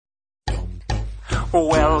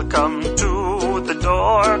Welcome to the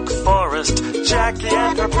Dork Forest. Jackie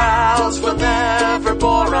and her pals will never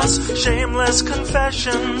bore us. Shameless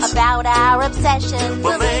confessions about our obsession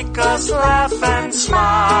will make us laugh and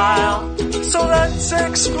smile. So let's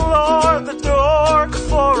explore the Dork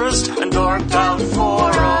Forest and dork out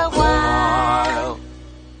for a while.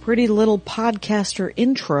 Pretty Little Podcaster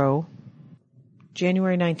intro,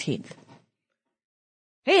 January 19th.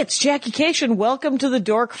 Hey, it's Jackie Cation. Welcome to the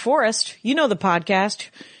Dork Forest. You know the podcast.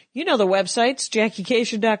 You know the websites,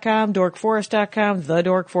 JackieCation.com, DorkForest.com,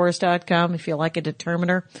 TheDorkForest.com, if you like a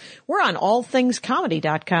determiner. We're on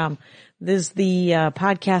AllThingsComedy.com. This is the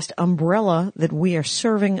podcast umbrella that we are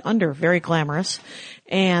serving under. Very glamorous.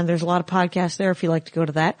 And there's a lot of podcasts there if you like to go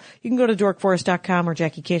to that. You can go to DorkForest.com or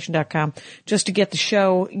JackieCation.com just to get the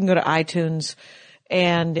show. You can go to iTunes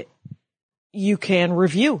and you can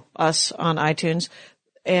review us on iTunes.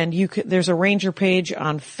 And there's a Ranger page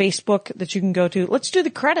on Facebook that you can go to. Let's do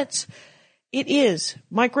the credits. It is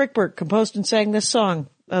Mike Rickberg composed and sang this song,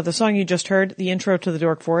 the song you just heard, the intro to the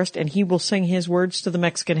Dork Forest, and he will sing his words to the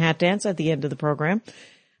Mexican hat dance at the end of the program.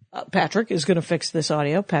 Patrick is going to fix this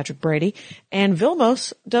audio, Patrick Brady, and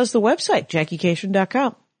Vilmos does the website,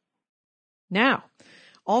 JackieCation.com. Now,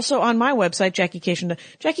 also on my website,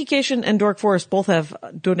 Jackie Cation and Dork Forest both have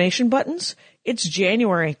donation buttons. It's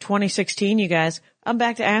January 2016, you guys. I'm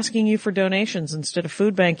back to asking you for donations instead of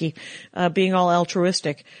food banking, being all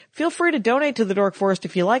altruistic. Feel free to donate to the Dork Forest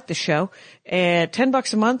if you like the show.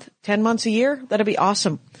 $10 a month, 10 months a year, that'd be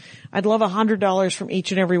awesome. I'd love $100 from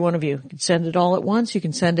each and every one of you. You can send it all at once. You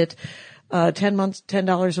can send it 10 months,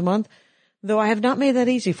 $10 a month. Though I have not made that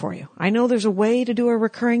easy for you. I know there's a way to do a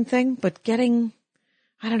recurring thing, but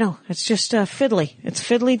I don't know. It's just fiddly. It's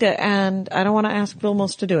fiddly and I don't want to ask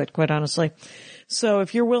Vilmos to do it, quite honestly. So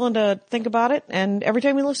if you're willing to think about it, and every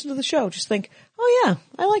time you listen to the show, just think, oh yeah,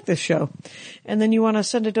 I like this show. And then you want to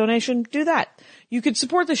send a donation, do that. You could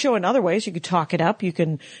support the show in other ways. You could talk it up. You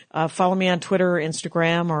can follow me on Twitter or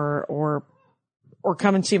Instagram or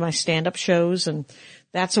come and see my stand-up shows, and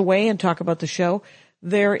that's a way, and talk about the show.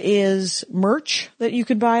 There is merch that you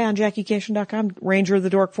could buy on JackieCation.com, Ranger of the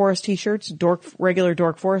Dork Forest t-shirts, regular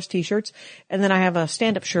Dork Forest t-shirts, and then I have a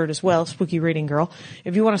stand-up shirt as well, Spooky Reading Girl.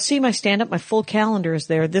 If you want to see my stand-up, my full calendar is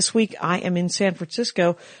there. This week I am in San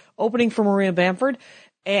Francisco, opening for Maria Bamford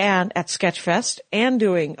and at Sketchfest, and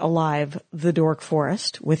doing a live The Dork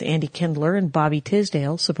Forest with Andy Kindler and Bobby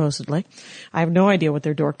Tisdale, supposedly. I have no idea what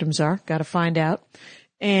their dorkdoms are. Got to find out.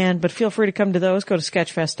 But feel free to come to those. Go to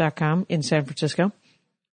Sketchfest.com in San Francisco.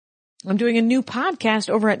 I'm doing a new podcast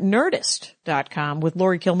over at Nerdist.com with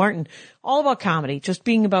Lori Kilmartin, all about comedy, just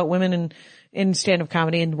being about women in stand-up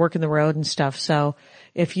comedy and working the road and stuff. So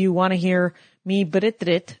if you want to hear me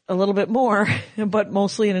brit a little bit more, but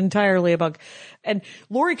mostly and entirely about, and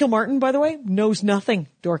Lori Kilmartin, by the way, knows nothing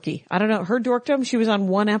dorky. I don't know her dorkdom. She was on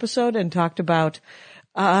one episode and talked about,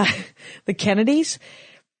 the Kennedys.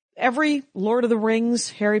 Every Lord of the Rings,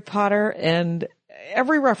 Harry Potter, and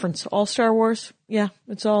every reference, all Star Wars. Yeah,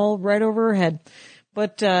 it's all right over her head.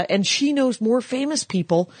 But, and she knows more famous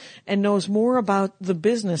people and knows more about the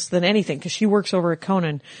business than anything because she works over at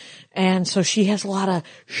Conan. And so she has a lot of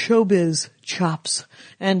showbiz chops.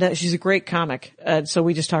 And, she's a great comic. So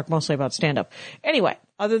we just talk mostly about stand-up. Anyway,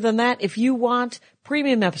 other than that, if you want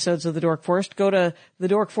premium episodes of The Dork Forest, go to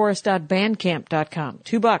thedorkforest.bandcamp.com.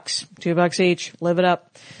 $2 each. Live it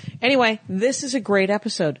up. Anyway, this is a great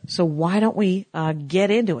episode. So why don't we,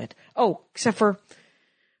 get into it? Oh, except for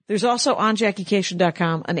there's also on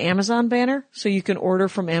JackieCation.com an Amazon banner, so you can order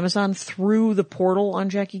from Amazon through the portal on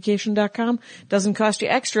JackieCation.com. Doesn't cost you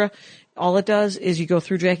extra. All it does is you go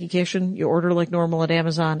through Jackie Cation, you order like normal at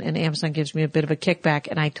Amazon, and Amazon gives me a bit of a kickback,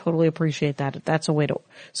 and I totally appreciate that. That's a way to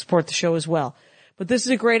support the show as well. But this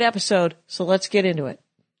is a great episode, so let's get into it.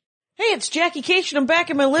 Hey, it's Jackie Cation. I'm back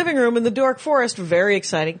in my living room in the Dork Forest. Very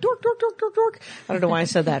exciting. Dork, dork, dork, dork, dork. I don't know why I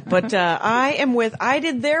said that. But I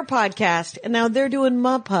did their podcast, and now they're doing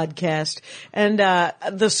my podcast. And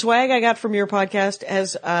the swag I got from your podcast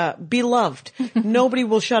has beloved. Nobody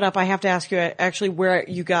will shut up. I have to ask you actually where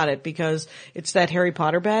you got it, because it's that Harry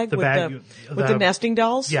Potter bag with the nesting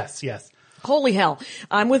dolls. Yes. Holy hell.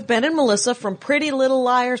 I'm with Ben and Melissa from Pretty Little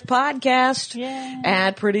Liars Podcast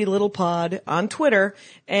at Pretty Little Pod on Twitter.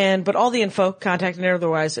 But all the info, contact and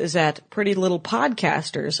otherwise, is at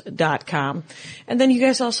prettylittlepodcasters.com. And then you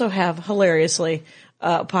guys also have, hilariously,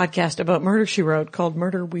 a podcast about Murder, She Wrote called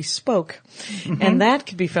Murder, We Spoke. Mm-hmm. And that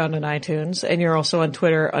could be found on iTunes. And you're also on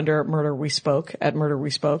Twitter under Murder, We Spoke, at Murder, We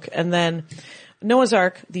Spoke. And then Noah's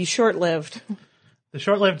Ark, the short-lived,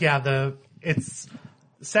 it's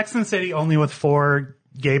Sex and the City only with 4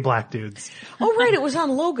 gay black dudes. Oh, right. It was on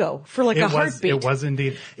Logo for like a heartbeat. It was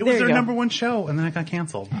indeed. It There was you their go. number one show, and then it got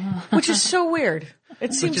canceled. Which is so weird.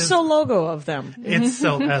 It seems is- so Logo of them. It's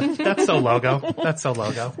so that's so Logo. That's so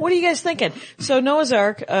Logo. What are you guys thinking? So Noah's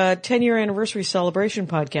Ark, 10-year anniversary celebration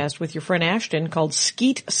podcast with your friend Ashton called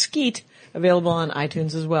Skeet Skeet, available on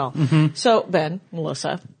iTunes as well. So Ben,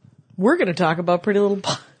 Melissa, we're going to talk about Pretty Little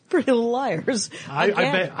Liars.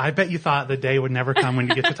 Again. I bet you thought the day would never come when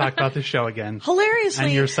you get to talk about this show again. Hilariously,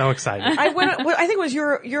 And you're so excited. I think it was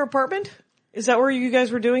your apartment. Is that where you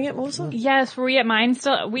guys were doing it, Melissa? Yes, were we at mine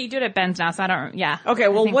still? We do it at Ben's now, so I don't, yeah. Okay,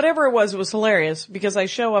 well, whatever it was hilarious because I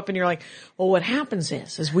show up and you're like, well, what happens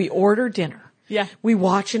is we order dinner. Yeah. We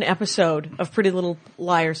watch an episode of Pretty Little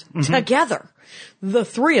Liars together. The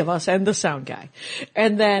three of us and the sound guy.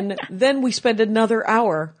 And then we spend another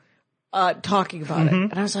hour, talking about it.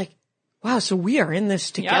 And I was like, wow, so we are in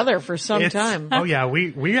this together for some time. Oh yeah,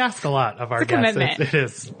 we ask a lot of our It's a guests. commitment. It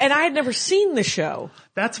is. And I had never seen the show.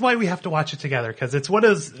 That's why we have to watch it together, because it's one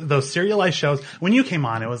of those serialized shows. When you came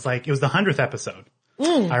on, it was the 100th episode.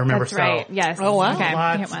 I remember. That's right. Yes. Oh, wow. Okay.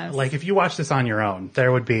 Lots, It was. like if you watch this on your own,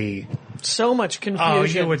 there would be So much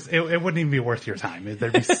confusion. it wouldn't even be worth your time. You'd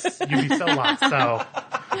be so lost. So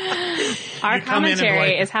Our you come in and be commentary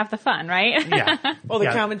like- is half the fun, right? yeah. Well, the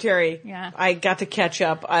Yeah. commentary, Yeah. I got to catch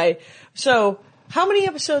up. So how many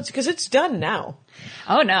episodes? Because it's done now.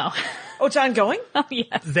 Oh, no. Oh, it's ongoing? Oh,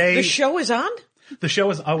 yes. The show is on? The show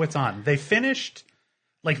is it's on. They finished,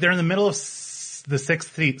 like they're in the middle of the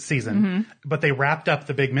 6th season, but they wrapped up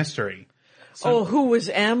the big mystery. Who was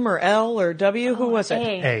M or L or W? Who was it?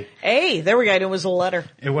 A. A. There we go. It was a letter.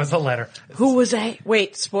 It was a letter. Who was A?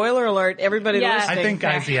 Wait, spoiler alert. Everybody Yeah. listening. I think,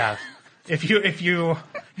 guys, yeah. If you'll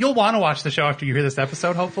want to watch the show after you hear this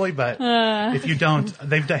episode, hopefully, but if you don't,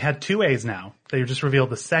 they've had 2 A's now. They just revealed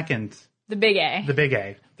the second, The big A. the big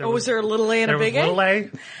A. was there a little A and a there was big A? little A.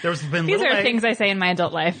 There's been These little are A. things I say in my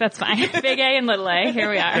adult life. That's fine. Big A and little A. Here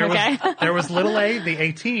we are. There okay. there was little A, the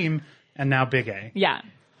A team, and now big A. Yeah.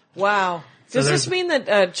 Wow. Does there's- this mean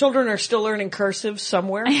that children are still learning cursive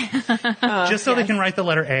somewhere? Just so they can write the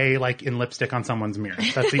letter A like in lipstick on someone's mirror.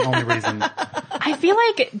 That's the only reason. I feel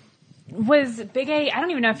like was Big A, I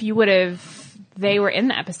don't even know if you would have, they were in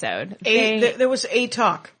the episode. There was A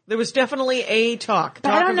talk. There was definitely A talk.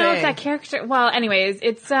 But I Talk don't of know A. if that character, well, anyways,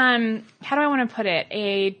 it's, how do I want to put it?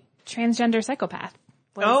 A transgender psychopath.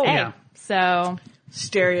 was Oh. A. Yeah. So,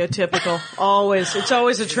 Stereotypical. It's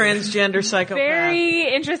always a transgender psychopath.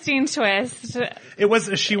 very interesting twist.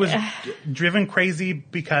 She was driven crazy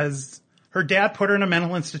because her dad put her in a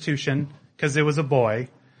mental institution because it was a boy.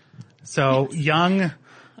 So young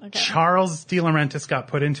Charles De Laurentiis got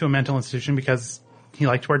put into a mental institution because he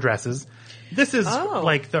liked to wear dresses. This is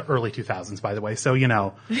like the early 2000s, by the way. So,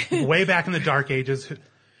 way back in the dark ages.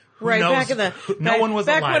 Who Right, knows? back in the No one was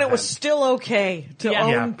back alive when it was then. still okay to Yeah.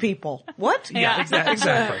 own Yeah. people. What? Yeah,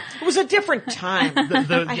 exactly. It was a different time. I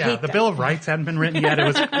hate The that. Bill of Rights hadn't been written yet.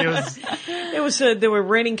 It was they were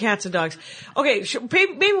raining cats and dogs. Okay,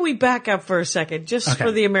 maybe we back up for a second, just Okay.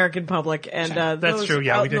 for the American public and That's those true.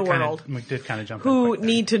 Yeah, out we in the did world kind of jump who in quick there.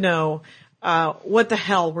 need to know what the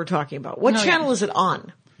hell we're talking about. What channel is it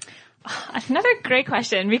on? Another great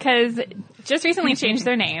question because just recently changed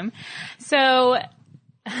their name. So,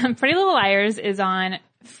 Pretty Little Liars is on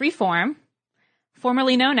Freeform,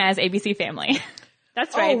 formerly known as ABC Family.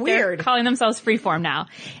 That's right. weird. They're calling themselves Freeform now.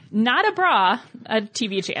 Not a bra, a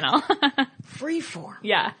TV channel. Freeform.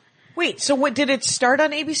 Yeah. Wait, so what did it start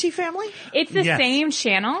on ABC Family? It's the Yes. same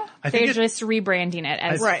channel. I think They're it- just rebranding it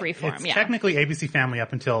as Right. Freeform. It's Yeah. technically ABC Family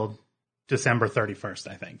up until December 31st,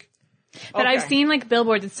 I think. But I've Okay. seen like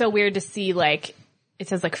billboards. It's so weird to see like, it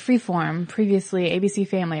says like Freeform, previously ABC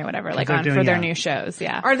Family or whatever, like they're on doing- for their yeah. new shows.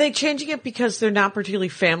 Yeah. Are they changing it because they're not particularly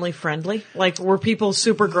family friendly? Like, were people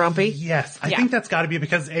super grumpy? Yes, I Yeah. think that's got to be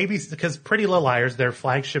because Pretty Little Liars, their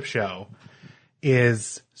flagship show,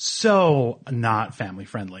 is so not family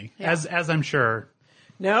friendly. As I'm sure.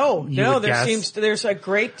 No, would there guess. there's a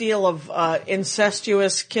great deal of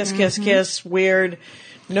incestuous kiss, weird,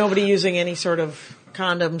 nobody using any sort of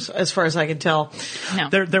condoms as far as I can tell. No.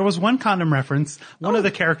 There was one condom reference. One of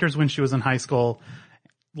the characters when she was in high school,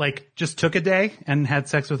 like, just took a day and had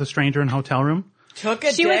sex with a stranger in a hotel room. Took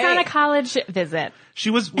a She day. was on a college visit. She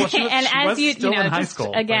was And she as was you- still you know, in high just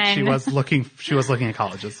school. Like, again- she was looking at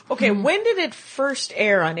colleges. Okay, when did it first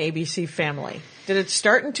air on ABC Family? Did it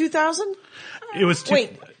start in 2000? It was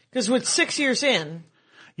Wait, because we're 6 years in.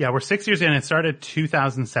 Yeah, we're 6 years in. It started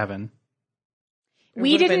 2007. It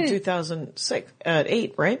We would have been didn't- 2006,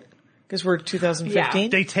 8, right? Because we're 2015.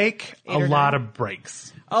 They take a or lot nine. of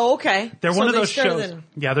breaks. Oh, okay. They're So one of they those started shows. in-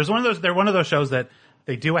 Yeah, they're one of those shows that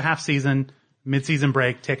they do a half season, mid-season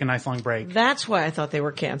break, take a nice long break. That's why I thought they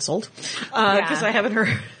were canceled. Because I haven't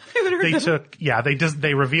heard.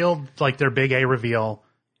 They revealed like their big A reveal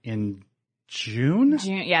in June.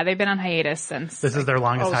 Yeah, they've been on hiatus since. This is their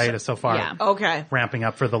longest hiatus so far. Yeah. Okay. Ramping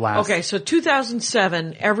up for the last. Okay, so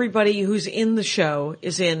 2007, everybody who's in the show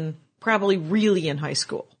is probably really in high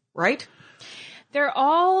school, right? They're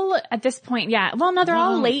all at this point, yeah. Well, no, they're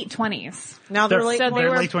all late 20s. Now they're late. So they They're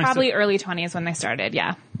were late 20s. probably early 20s when they started.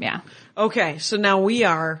 Yeah, yeah. Okay, so now we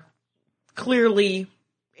are clearly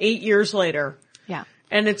 8 years later. Yeah.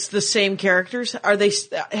 And it's the same characters.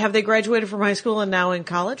 Have they graduated from high school and now in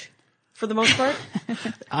college for the most part?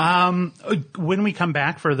 When we come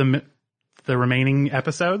back for the remaining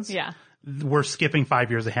episodes, Yeah. we're skipping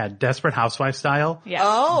 5 years ahead. Desperate Housewife style. Yeah.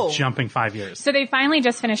 Oh. Jumping 5 years. So they finally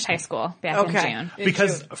just finished high school back in Okay. June.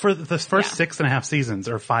 Because for the first 6.5 seasons,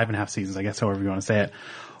 or 5.5 seasons, I guess, however you want to say it,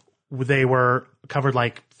 they were covered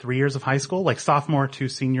like 3 years of high school, like sophomore to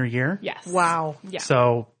senior year. Yes. Wow. Yeah.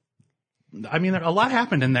 So, I mean, a lot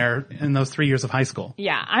happened in those 3 years of high school.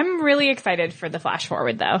 Yeah. I'm really excited for the flash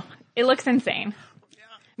forward though. It looks insane.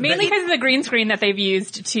 Mainly because of the green screen that they've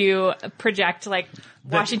used to project like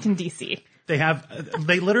Washington DC.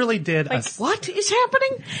 They literally did What is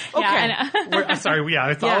happening? Okay. Yeah, I know. sorry, yeah,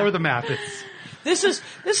 it's all over the map. This is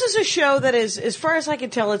a show that is, as far as I can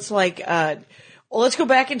tell, it's like, well, let's go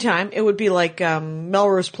back in time. It would be like,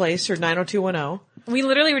 Melrose Place or 90210. We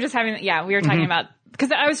literally were just having, we were talking about,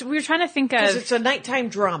 because we were trying to think Because of, it's a nighttime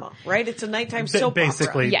drama, right? It's a nighttime soap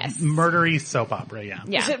basically, opera. Yes. murdery soap opera, yeah.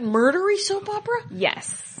 yeah. Is it murdery soap opera?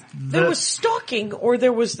 Yes. There was stalking or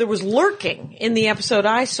there was lurking in the episode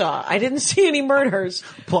I saw. I didn't see any murders.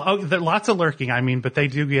 There are lots of lurking, I mean, but they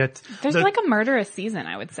do get... There's like a murder a season,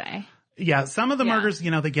 I would say. Yeah, some of the murders,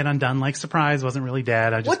 they get undone, like Surprise wasn't really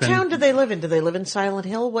dead. What town do they live in? Do they live in Silent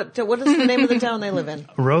Hill? What is the name of the town they live in?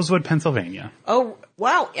 Rosewood, Pennsylvania. Oh,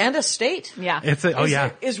 wow. And a state. Yeah.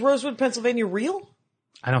 Is Rosewood, Pennsylvania real?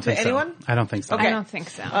 I don't think so. anyone? I don't think so. Okay. I don't think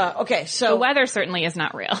so. Okay, so. The weather certainly is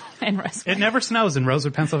not real in Rosewood. It never snows in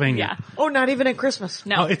Rosewood, Pennsylvania. Yeah. Oh, not even at Christmas.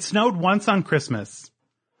 No. Oh, it snowed once on Christmas,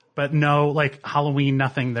 but no, like Halloween,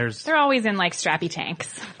 nothing. They're always in like strappy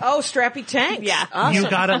tanks. Oh, strappy tanks. Yeah. Awesome. You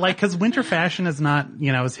gotta cause winter fashion is not,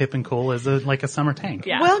 as hip and cool as a summer tank.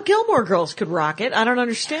 Yeah. Well, Gilmore Girls could rock it. I don't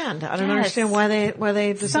understand. I don't Yes. understand why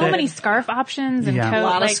they So decided. many scarf options and Yeah. coat. A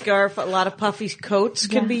lot of like, scarf, a lot of puffy coats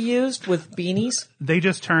can be used with beanies. They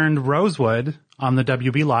just turned Rosewood on the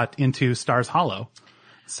WB lot into Stars Hollow.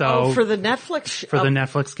 So For the Netflix. the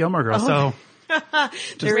Netflix Gilmore Girls. So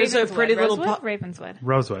there is a Ravenswood. pretty little. Rosewood? Ravenswood.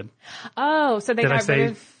 Rosewood. Oh, so they Did I got say-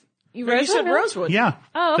 rid of... You Rosewood, said really? Rosewood. Yeah.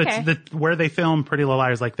 Oh, okay. Where they film Pretty Little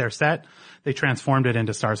Liars, like their set, they transformed it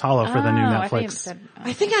into Stars Hollow for the new Oh, I thought you Netflix. said-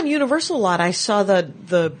 I think on Universal lot I saw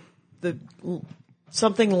the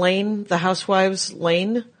something lane, the Housewives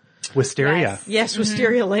Lane. Wisteria. Yes,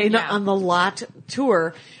 Wisteria Lane Yeah. on the lot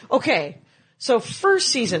tour. Okay. So first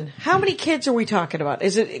season, how many kids are we talking about?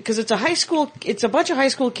 Is it, cause it's a bunch of high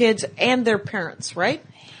school kids and their parents, right?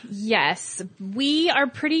 Yes. We are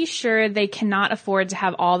pretty sure they cannot afford to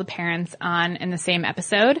have all the parents on in the same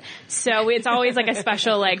episode. So it's always like a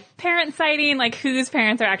special like parent sighting, like whose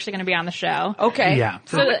parents are actually going to be on the show. Okay. Yeah.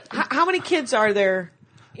 So How many kids are there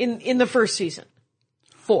in the first season?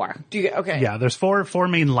 4. Okay. Yeah, there's four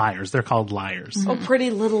main liars. They're called liars. Oh,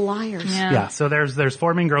 Pretty Little Liars. Yeah. Yeah, so there's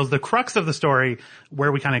 4 main girls. The crux of the story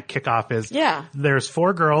where we kind of kick off is there's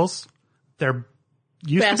 4 girls. There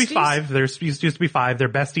used to be Besties? 5. There's used to be 5. Their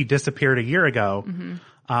bestie disappeared a year ago.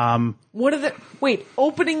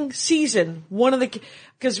 Opening season,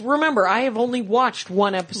 because remember, I have only watched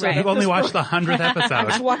one episode. Right. of I've only this watched the 100th I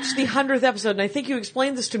episode. watched the 100th episode, and I think you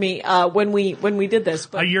explained this to me when we did this.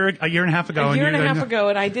 But a year and a half ago. a year and a half ago,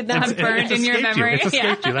 and I did not. burned in your escaped memory. You. It's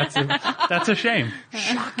escaped you. That's a shame.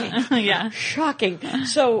 Yeah. Shocking.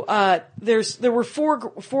 So there were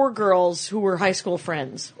four girls who were high school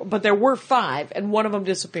friends, but there were 5, and one of them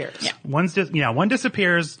disappears. Yeah. One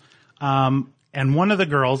disappears. And one of the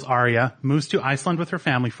girls, Aria, moves to Iceland with her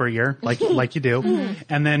family for a year, like you do.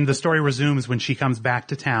 And then the story resumes when she comes back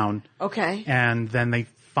to town. Okay. And then they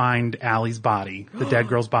find Allie's body, the dead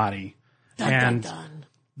girl's body. And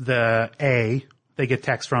they get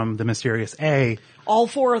text from the mysterious A. All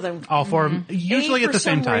 4 of them. All 4 of them, usually A, at the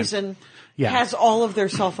same for some time. reason, Yeah. has all of their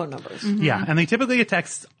cell phone numbers. Yeah, and they typically get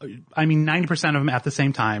texts, 90% of them at the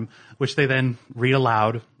same time, which they then read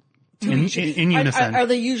aloud in unison. Are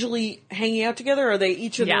they usually hanging out together, or are they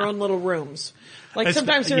each in their Yeah. own little rooms? Like It's-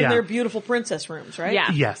 sometimes they're in yeah. their beautiful princess rooms, right?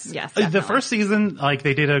 Yeah. Yes. Yes, The definitely. first season,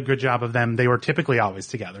 they did a good job of them. They were typically always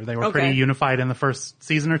together. They were Okay. pretty unified in the first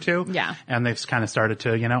season or 2. Yeah. And they've kind of started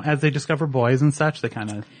to, as they discover boys and such, they kind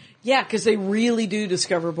of Yeah, because they really do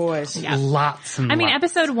discover boys. Yeah. Lots and I mean, lots.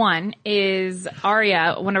 episode 1 is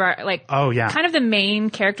Arya, one of our, like, Oh, yeah. kind of the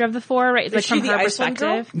main character of the 4, right? It's like she from the her Iceland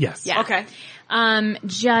perspective. girl? Yes. Yeah. Okay.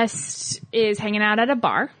 Just is hanging out at a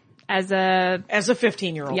bar as a As a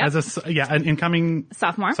 15-year-old. Yep. As an incoming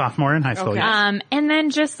sophomore. in high school. Okay. Yeah. And then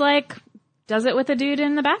just like does it with a dude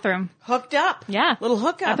in the bathroom. Hooked up. Yeah. Little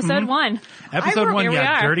hookup. Episode 1. Episode 1, here we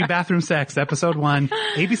yeah, are. dirty bathroom sex. Episode 1,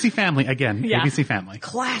 ABC Family again. Yeah. ABC Family.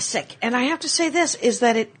 Classic. And I have to say this, is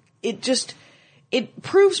that it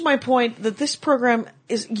proves my point that this program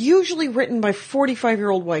is usually written by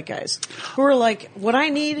 45-year-old white guys who are like, what I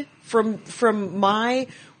need from my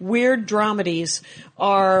weird dramedies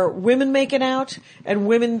are women making out and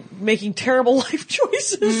women making terrible life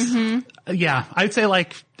choices. Yeah, I'd say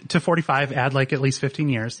like to 45, add like at least 15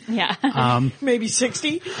 years. Yeah. Maybe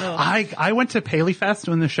 60. I went to Paley Fest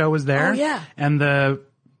when the show was there. Oh, yeah. And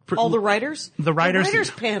All the writers? The writers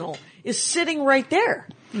panel is sitting right there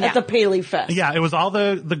Yeah. at the Paley Fest. Yeah, it was all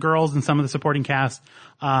the girls and some of the supporting cast.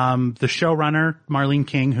 The showrunner, Marlene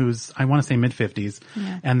King, who's, I want to say mid-50s.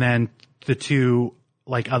 Yeah. And then the two,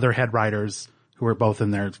 like, other head writers who were both in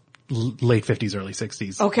their late 50s, early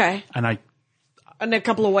 60s. Okay. And a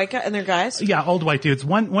couple of white guys and their guys? yeah, old white dudes.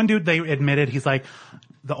 One dude, they admitted, he's like,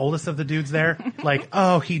 the oldest of the dudes there, like,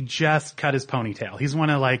 oh, he just cut his ponytail. He's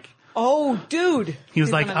one of like, Oh, dude. he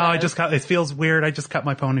was like, one oh, of I those. just cut, it feels weird. I just cut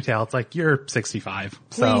my ponytail. It's like, you're 65.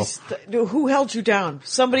 Please, who held you down?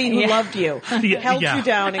 Somebody who Yeah. loved you held yeah. you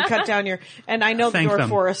down and cut down your. And I know the Thank North them.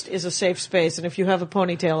 Forest is a safe space, and if you have a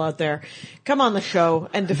ponytail out there, come on the show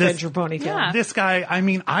and defend This- your ponytail. Yeah. This guy, I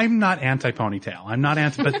mean, I'm not anti-ponytail. I'm not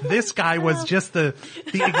anti, but this guy was just the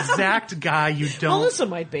exact guy you don't. Melissa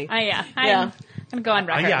might be. Yeah. Yeah. I'm going to go on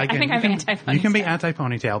record. yeah, I again, think you I'm can- anti-ponytail. You can be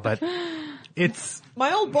anti-ponytail, but it's,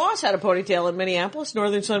 My old boss had a ponytail in Minneapolis,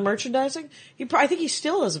 Northern Sun Merchandising. I think he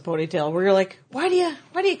still has a ponytail. Where you're like, why do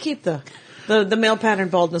you keep the male pattern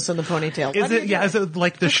baldness in the ponytail? Why is do you it, do yeah, is it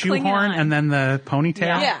like the clinging shoehorn on. and then the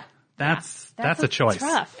ponytail? Yeah. That's a choice.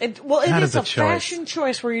 Tough. It That is is a a choice. fashion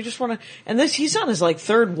choice where you just want to. And he's on his like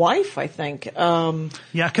third wife, I think.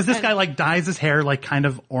 Yeah, cause this guy like dyes his hair like kind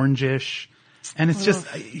of orangish. And it's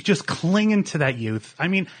just clinging to that youth. I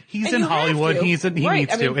mean, he's And in you have Hollywood. to. He Right.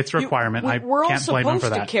 needs I mean, to. It's a requirement. We're I all can't blame him supposed for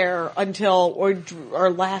to that. care until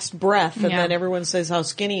our last breath, and Yeah. then everyone says how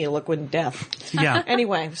skinny you look when death. Yeah.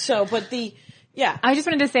 Anyway, yeah. I just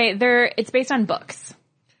wanted to say it's based on books.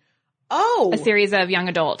 Oh, A series of young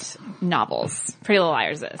adult novels. Pretty Little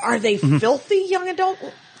Liars is. are they Mm-hmm. filthy young adult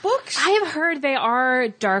books? I have heard they are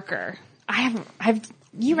darker. You read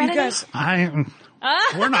You it? guys,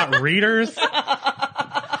 We're not readers.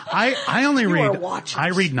 I only are read. watchers. I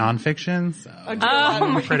read nonfiction. So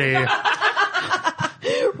Oh, pretty.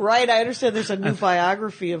 right? I understand. There's a new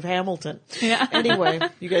biography of Hamilton. Yeah. Anyway,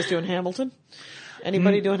 you guys doing Hamilton?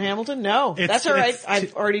 Anybody doing Hamilton? No, It's- that's all right. it's-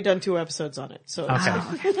 I've already done 2 episodes on it. So Okay.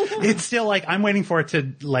 It's still like I'm waiting for it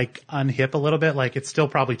to like unhip a little bit. Like it's still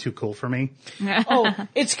probably too cool for me.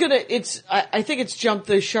 I think it's jumped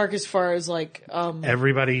the shark as far as like,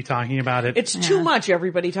 Everybody talking about it. it's too much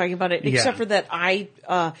everybody talking about it, except Yeah. for that I,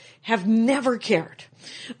 have never cared.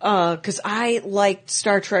 Cause I liked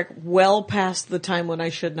Star Trek well past the time when I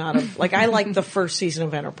should not have. Like I liked the first season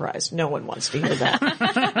of Enterprise. No one wants to hear that.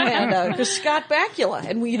 And, cause Scott Bakula,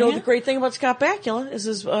 and the great thing about Scott Bakula is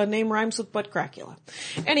his, name rhymes with Butt Cracula.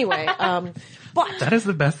 Anyway, but. That is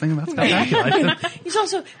the best thing about Scott Bakula.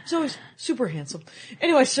 He's always super handsome.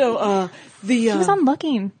 Anyway, so, He was on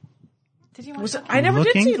Looking. Did you watch that? I never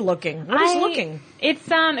Looking? did see Looking. What is Looking? It was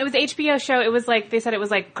an HBO show. It was like, they said it was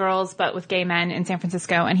like girls, but with gay men in San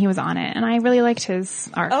Francisco, and he was on it, and I really liked his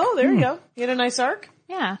arc. Oh, there you go. He had a nice arc.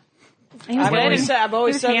 Yeah. He was I've good, always and said, I've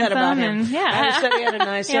always he was said that about handsome, him. and yeah. I always said he had a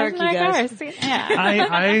nice He has arc, you nice guys. arcs. Yeah.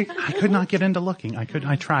 I could not get into Looking.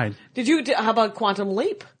 I tried. How about Quantum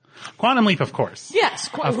Leap? Quantum Leap, of course. Yes,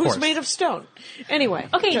 Of who's course. made of stone. Anyway.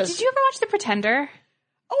 Okay, because- did you ever watch The Pretender?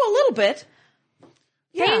 Oh, a little bit.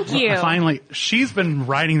 Yeah. Thank you. Finally, she's been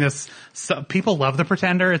writing this. So people love The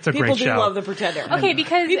Pretender. It's a People great do show. love The Pretender. Okay,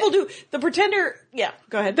 because People do. The Pretender, yeah,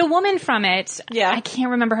 go ahead. the woman from it, Yeah. I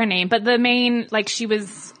can't remember her name, but the main, like, she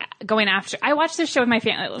was going after. I watched this show with my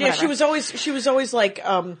family. Yeah, she was always like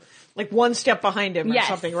one step behind him or Yes.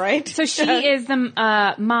 something, right? So she is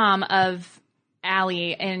the mom of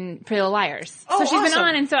Allie in Pretty Little Liars. Oh, so she's been awesome.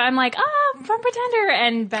 on, and so I'm like, from Pretender,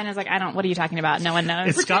 and Ben is like, what are you talking about? No one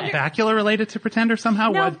knows. Is Scott Bakula related to Pretender somehow?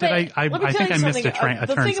 No, What did but I Let me tell think you I missed something. a turn The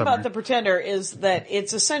thing somewhere. about The Pretender is that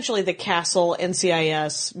it's essentially the Castle,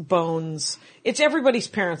 NCIS, Bones. It's everybody's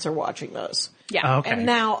parents are watching those. Yeah. Oh, okay. And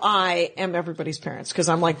now I am everybody's parents because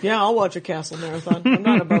I'm like, yeah, I'll watch a Castle marathon. I'm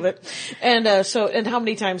not above it. And and how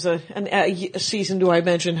many times a season do I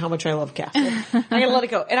mention how much I love Castle? I gotta let it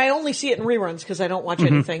go. And I only see it in reruns because I don't watch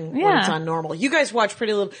anything when it's on normal. You guys watch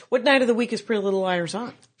Pretty Little. What night of the week is Pretty Little Liars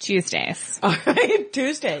on? Tuesdays. All right,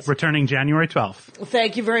 Tuesdays. Returning January 12th.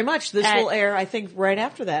 Thank you very much. This will air, I think, right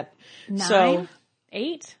after that. 9,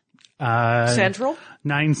 8? Central?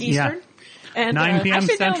 9 Eastern? Yeah. And, 9 p.m. I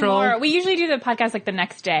should Central. know more. We usually do the podcast like the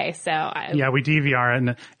next day, so Yeah, we DVR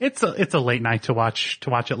and it's a late night to watch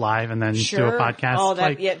it live and then do a podcast.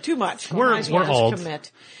 Oh, too much. We're Might as well just old.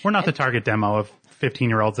 Commit. We're not the target demo of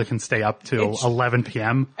 15-year-olds that can stay up till 11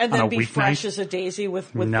 p.m. And on then a be weeknight. fresh as a daisy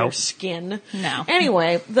with their Nope. skin. No.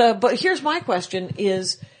 Anyway, but here's my question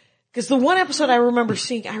is, because the one episode I remember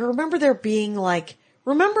seeing, I remember there being like,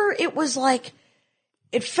 it was like,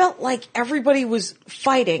 it felt like everybody was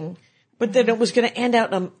fighting, but then it was going to end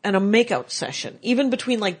out in a makeout session, even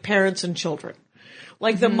between like parents and children.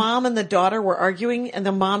 Like the mom and the daughter were arguing and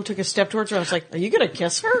the mom took a step towards her. I was like, are you going to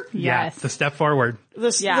kiss her? Yeah, Yes. the step forward.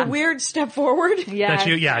 The weird step forward? yes,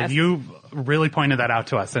 That you really pointed that out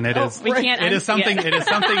to us, and it is we can't. it is something. unsee It is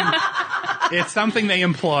something. It's something they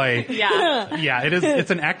employ. Yeah. Yeah, it is. It's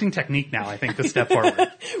an acting technique now. I think the step forward.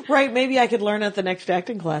 Right. Maybe I could learn at the next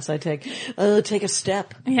acting class I take. Take a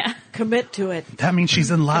step. Yeah. Commit to it. That means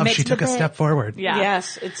she's in love. Commit She to took the a bit. step forward. Yeah.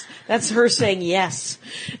 Yes, that's her saying yes.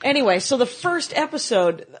 Anyway, so the first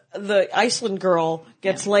episode, the Iceland girl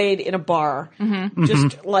gets laid in a bar,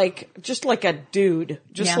 just like a dude,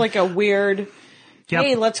 just Yeah. like a weird. Yep.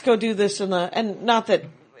 Hey, let's go do this and not that.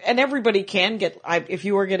 And everybody can if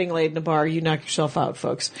you are getting laid in a bar, you knock yourself out,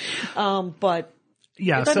 folks. But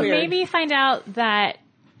Yeah. It's So weird. Maybe find out that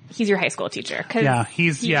he's your high school teacher.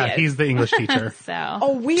 he's he is. he's the English teacher.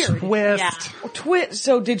 So. weird. Twist.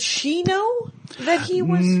 So did she know that he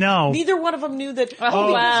was? No. Neither one of them knew that.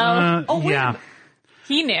 Oh, wow. Oh, wait a yeah. minute.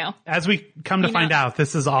 He knew. As we come to find out,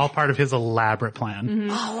 this is all part of his elaborate plan.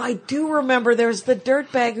 Oh, I do remember. There's the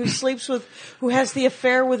dirtbag who has the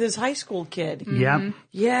affair with his high school kid. Yep.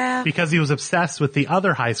 Yeah. Because he was obsessed with the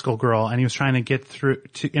other high school girl, and he was trying to get through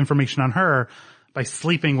to information on her by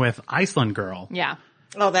sleeping with Iceland girl. Yeah.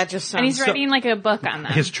 Oh, that just sounds. And he's writing like a book on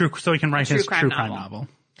that. So he can write his true true crime crime novel.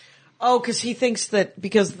 Oh, because he thinks that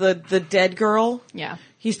because the dead girl. Yeah.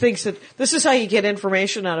 He thinks that this is how you get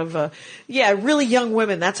information out of, really young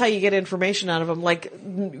women. That's how you get information out of them. Like,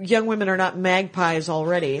 young women are not magpies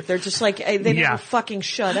already. They're just like, they never fucking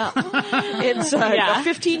shut up. It's, a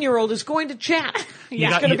 15-year-old is going to chat.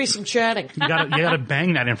 There's going to be some chatting. You gotta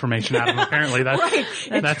bang that information out of him, apparently.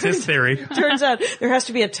 That's his theory. Turns out there has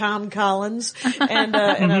to be a Tom Collins and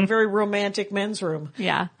a very romantic men's room.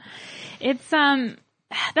 Yeah. It's,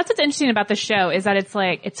 that's what's interesting about the show is that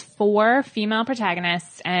it's 4 female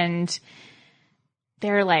protagonists and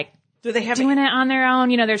they're like Do they have doing it on their own.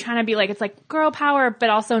 You know, they're trying to be like, it's like girl power, but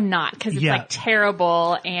also not because it's like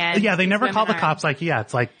terrible. And they never these call the women cops like,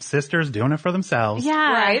 it's like sisters doing it for themselves.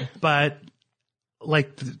 Yeah. Right. But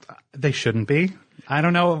like they shouldn't be. I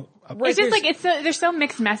don't know. It's just like there's so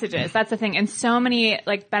mixed messages. That's the thing, and so many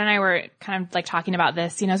like Ben and I were kind of like talking about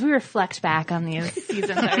this, as we reflect back on these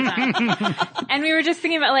seasons over time, and we were just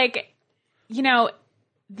thinking about like,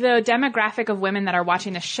 the demographic of women that are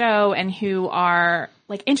watching the show and who are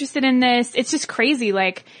like interested in this. It's just crazy.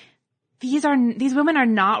 Like these women are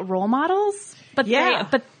not role models, but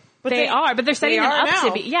they are, but they're setting them up now.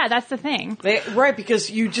 to be. Yeah, that's the thing. Right,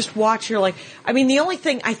 because you just watch, you're like, I mean, the only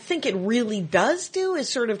thing I think it really does do is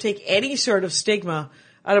sort of take any sort of stigma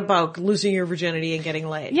out about losing your virginity and getting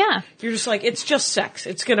laid. Yeah. You're just like, it's just sex.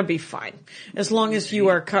 It's gonna be fine. As long as you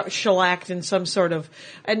are shellacked in some sort of,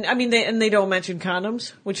 and I mean, they don't mention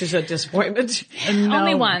condoms, which is a disappointment.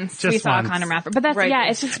 Only once we saw once. a condom wrapper, but that's,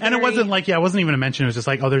 it's just And it wasn't like, it wasn't even a mention. It was just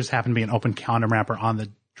like, there just happened to be an open condom wrapper on the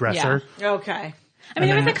dresser. Yeah. Okay. I mean,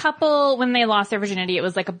 there was a couple when they lost their virginity, it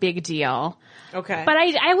was like a big deal. Okay. But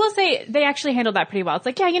I will say they actually handled that pretty well. It's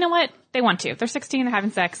like, you know what? They want to. They're 16, they're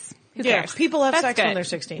having sex. Who cares? People have That's sex good. when they're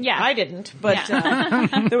 16. Yeah. I didn't, but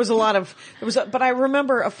there was a lot of, but I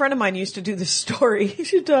remember a friend of mine used to do this story.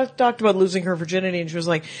 She talked about losing her virginity and she was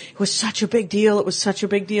like, it was such a big deal. It was such a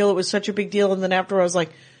big deal. It was such a big deal. And then after I was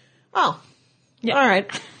like, oh, Yeah. all right,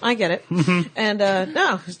 I get it. And,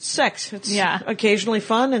 no, it's sex. It's occasionally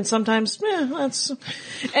fun and sometimes,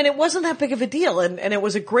 and it wasn't that big of a deal. And it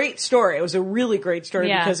was a great story. It was a really great story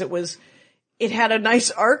because it had a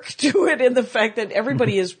nice arc to it in the fact that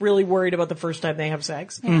everybody is really worried about the first time they have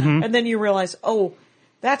sex. And then you realize, oh,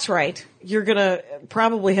 that's right. You're going to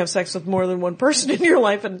probably have sex with more than one person in your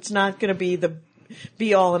life and it's not going to be the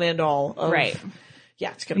be all and end all of, right.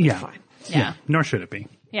 Yeah, it's going to be fine. Yeah. Nor should it be.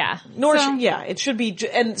 Yeah. Nor, So- it should be,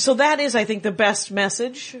 and so that is, I think, the best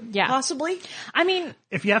message, Yeah. possibly. I mean,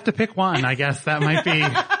 If you have to pick one, I guess that might be.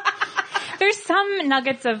 there's some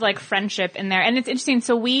nuggets of like friendship in there, and it's interesting.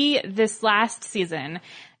 So this last season,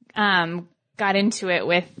 got into it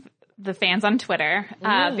with the fans on Twitter,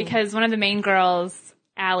 because one of the main girls,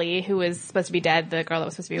 Allie, who was supposed to be dead, the girl that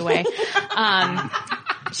was supposed to be away,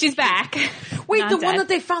 she's back. Wait, Not the one dead. that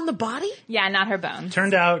they found the body? Yeah, not her bones.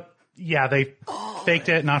 Turned out, they faked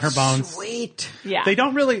it, not her bones. Sweet. Yeah. They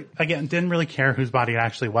didn't really care whose body it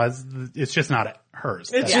actually was. It's just not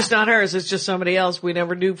hers. It's just not hers. It's just somebody else. We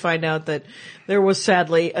never do find out that there was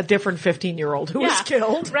sadly a different 15-year-old who was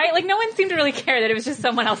killed. Right? Like no one seemed to really care that it was just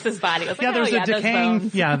someone else's body. It was like, there's a those decaying,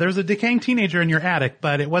 bones. there's a decaying teenager in your attic,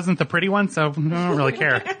 but it wasn't the pretty one, so I don't really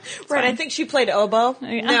care. Right. I think she played oboe.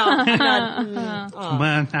 No, not, Well,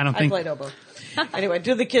 I don't I think. played oboe. Anyway,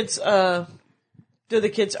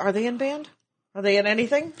 are they in band? Are they in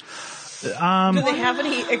anything? Do they have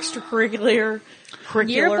any extracurricular?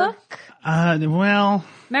 Yearbook? Well,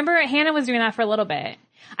 Remember, Hannah was doing that for a little bit.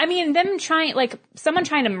 I mean, someone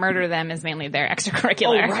trying to murder them is mainly their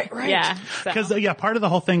extracurricular. Oh, right. Yeah. So. because part of the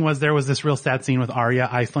whole thing was there was this real sad scene with Arya,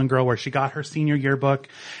 Iceland girl, where she got her senior yearbook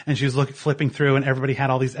and she was flipping through, and everybody had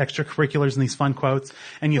all these extracurriculars and these fun quotes,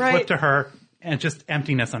 and you flip to her. And just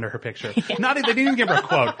emptiness under her picture. They didn't even give her a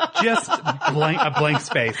quote. Just a blank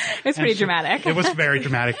space. It's pretty dramatic. It was very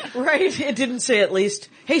dramatic. Right. It didn't say at least,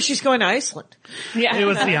 hey, she's going to Iceland. Yeah. It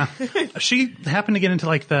was, She happened to get into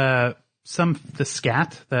like the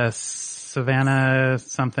SCAT, the Savannah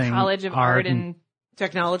something. College of Art and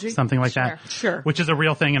Technology. something like that. Sure. Which is a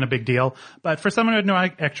real thing and a big deal. But for someone who had no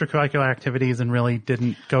extracurricular activities and really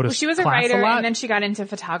didn't go to She was a class writer, a lot. and then she got into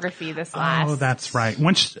photography this last. Oh, that's right.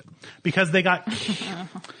 Because they got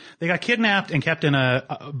kidnapped and kept in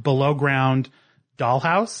a below ground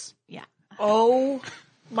dollhouse. Yeah. Oh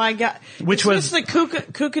my God. Which was- the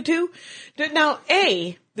Cuckoo? Now,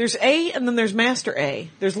 there's A and then there's Master A.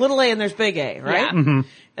 There's little A and there's big A, right? Yeah. Mm-hmm.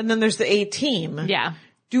 And then there's the A team. Yeah.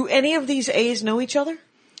 Do any of these A's know each other?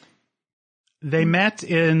 They met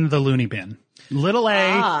in the loony bin. Little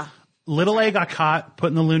A got caught, put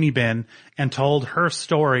in the loony bin, and told her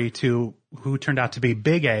story to who turned out to be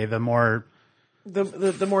Big A, the more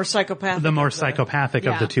psychopathic. psychopathic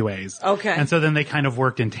of the two A's. Okay. And so then they kind of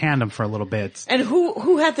worked in tandem for a little bit. And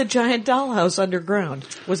who had the giant dollhouse underground?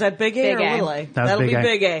 Was that Big A Big or A. Little A? That was That'll Big be A.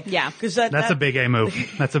 Big A. Yeah. Because That's a Big A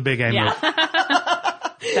move. That's a Big A move.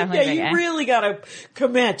 Definitely Yeah, big you A. really gotta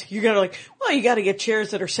commit. You gotta you gotta get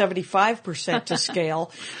chairs that are 75% to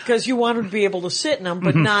scale because you want them to be able to sit in them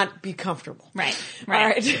but not be comfortable. Right. All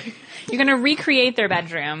right. You're going to recreate their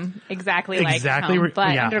bedroom exactly like home,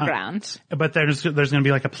 but underground. But there's going to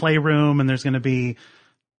be like a playroom, and there's going to be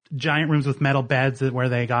giant rooms with metal beds where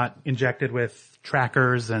they got injected with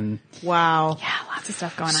trackers and. Wow. Yeah, lots of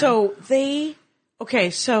stuff going on. So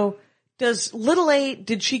so does Little A,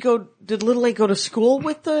 did Little A go to school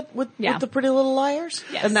with the Pretty Little Liars?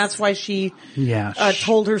 Yes. And that's why she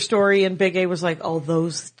told her story, and Big A was like, oh,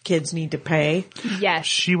 those kids need to pay. Yes.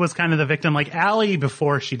 She was kind of the victim. Like Allie,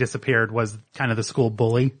 before she disappeared, was kind of the school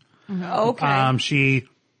bully. Okay.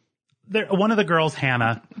 One of the girls,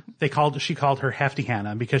 Hannah, she called her Hefty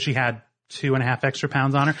Hannah because she had 2.5 extra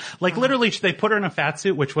pounds on her. Like literally, they put her in a fat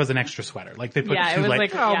suit, which was an extra sweater. Like they put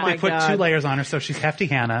they put 2 layers on her, so she's Hefty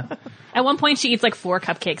Hannah. At one point, she eats like 4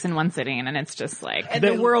 cupcakes in one sitting, and it's just like and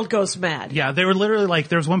the world goes mad. Yeah, they were literally like,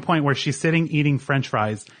 there's one point where she's sitting eating French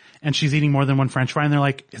fries, and she's eating more than one French fry, and they're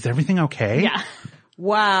like, "Is everything okay?" Yeah.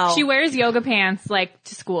 Wow. She wears yoga pants like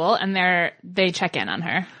to school, and they check in on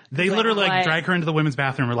her. They literally like drag her into the women's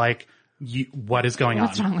bathroom. We're like, "What is going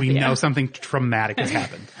What's wrong on? with We you?" know something traumatic has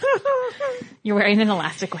happened." You're wearing an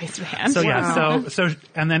elastic waistband. So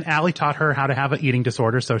and then Allie taught her how to have an eating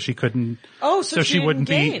disorder, so she couldn't. Oh, so she wouldn't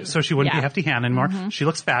didn't be Yeah. Hefty Hannah anymore. She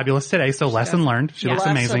looks fabulous today. So lesson learned. She looks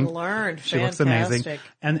amazing. Lesson learned. She looks amazing.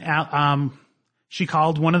 And she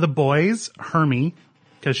called one of the boys Hermie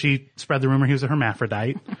because she spread the rumor he was a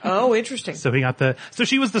hermaphrodite. Oh, interesting. So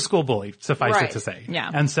she was the school bully, suffice it to say.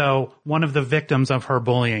 Yeah. And so one of the victims of her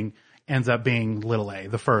bullying ends up being Little A,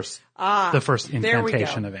 the first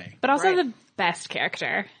incantation of A. But also the best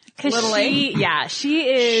character. Little A? Yeah, she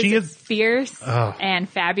is fierce and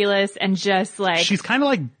fabulous and just like... She's kind of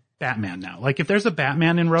like Batman now. Like if there's a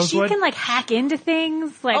Batman in Rosewood. She can like hack into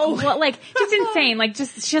things. Like, just insane. Like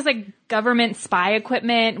she has like government spy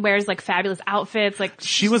equipment, wears like fabulous outfits. Like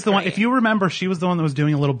she was the one, if you remember, she was the one that was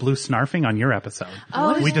doing a little blue snarfing on your episode.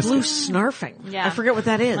 Oh, blue snarfing. Yeah. I forget what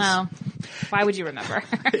that is. Well, why would you remember?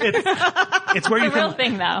 It's where it's a real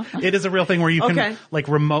thing though. It is a real thing where you can like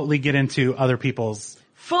remotely get into other people's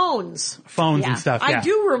Phones. Phones Yeah. and stuff. Yeah. I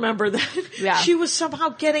do remember that. Yeah. She was somehow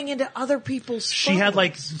getting into other people's She had phones.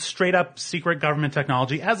 like straight up secret government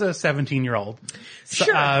technology as a 17-year-old.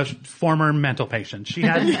 Sure. Former mental patient. She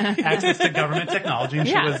had access to government technology and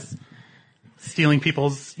she Yeah. was stealing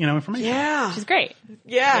people's, information. Yeah. She's great.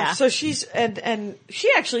 Yeah. So she's, and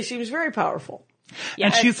she actually seems very powerful. Yeah.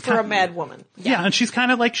 And she's For a mad woman. Yeah, and she's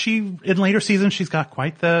kind of like in later seasons, she's got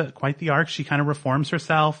quite the arc. She kind of reforms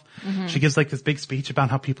herself. Mm-hmm. She gives like this big speech about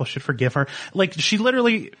how people should forgive her. Like she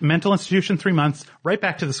literally mental institution 3 months, right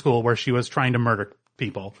back to the school where she was trying to murder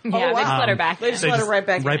people. Yeah, wow. they just let her back. They just in. let her right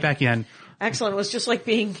back in. Right back in. Excellent. It was just like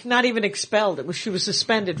being not even expelled. She was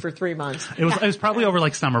suspended for 3 months. It was probably over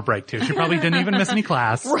like summer break too. She probably didn't even miss any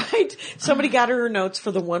class. Right. Somebody got her notes for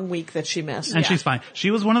the 1 week that she missed. And she's fine. She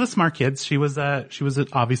was one of the smart kids. She was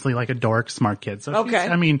obviously like a dork smart kid. So Okay.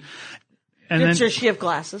 and then Does she have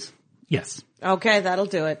glasses? yes, Okay, that'll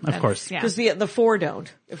do it. of course. Yeah. Because the 4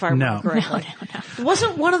 don't, if I remember No. correctly.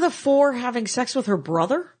 Wasn't one of the 4 having sex with her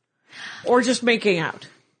brother? Or just making out?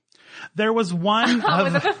 There was one. Oh,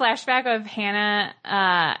 was it the flashback of Hannah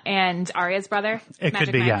and Arya's brother? It Magic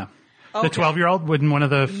could be, Mike? yeah. Okay. The 12-year-old wouldn't one of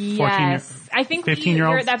the 14 Yes. I think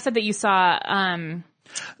 15-year-olds? the episode that you saw,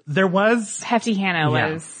 There was Hefty Hannah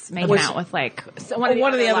Yeah. was making out with like one of the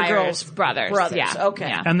other liars' girls' brothers. Yeah. Okay.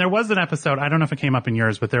 Yeah. And there was an episode, I don't know if it came up in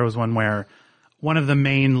yours, but there was one where one of the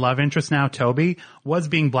main love interests now, Toby, was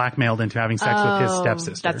being blackmailed into having sex with his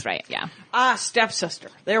stepsister. That's right. Yeah. Stepsister.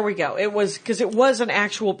 There we go. It was, cause it was an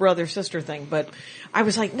actual brother-sister thing, but I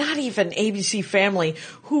was like, not even ABC Family,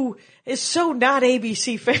 who is so not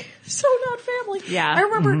ABC, so not family. Yeah. I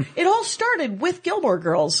remember it all started with Gilmore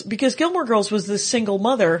Girls, because Gilmore Girls was this single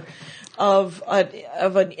mother of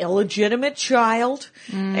an illegitimate child,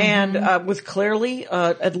 and with clearly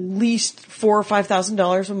at least $4,000 or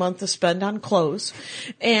 $5,000 a month to spend on clothes,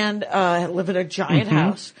 and live in a giant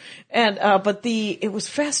house. And but it was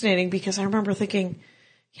fascinating because I remember thinking,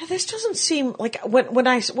 yeah, this doesn't seem like when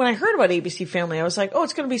I heard about ABC Family, I was like, oh,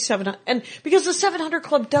 it's going to be 700, and because the 700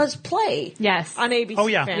 Club does play, Yes. on ABC Oh,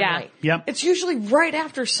 yeah. Family, Yeah. Yep. it's usually right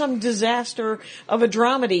after some disaster of a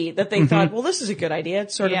dramedy that they thought, well, this is a good idea.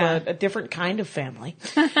 It's sort Yeah. of a different kind of family,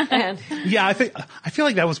 and Yeah, I feel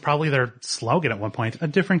like that was probably their slogan at one point, a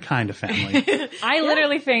different kind of family. I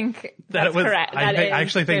literally think That it was- correct. I That is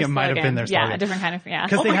actually think their it might have been their Yeah, slogan. a different kind of, yeah.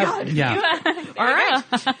 Because Oh they my have, God. yeah, all right,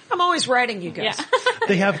 I'm always writing you guys.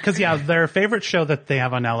 they have, because their favorite show that they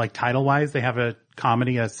have on now, like title wise, they have a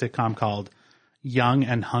sitcom called Young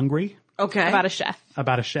and Hungry Okay, About a chef.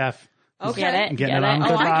 about a chef okay. Get it? getting Get it on it?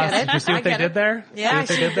 the Oh, I boss. get it. Did you see I what they get did it. there? Yeah, See I what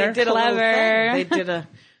they see did there? They did a little Clever. thing. They did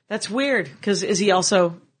that's weird because is he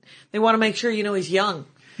also? They want to make sure he's young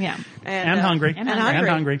Yeah. And hungry. And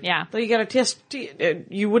hungry. Yeah. So you got to taste.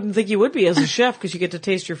 You wouldn't think you would be as a chef because you get to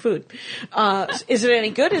taste your food. Is it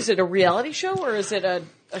any good? Is it a reality show or is it a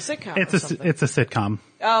sitcom? It's or a something? it's a sitcom.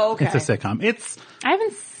 Oh, okay. It's a sitcom. I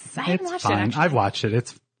haven't It's watched fine. it, actually. I've watched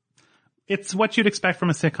it. It's what you'd expect from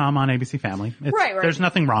a sitcom on ABC Family. Right. There's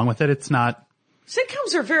nothing wrong with it. It's not.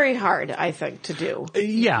 Sitcoms are very hard, I think, to do.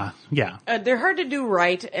 Yeah. They're hard to do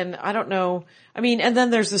right, and I don't know. I mean, and then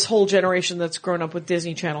there's this whole generation that's grown up with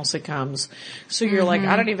Disney Channel sitcoms. So you're like,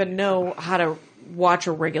 I don't even know how to watch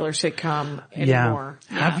a regular sitcom anymore.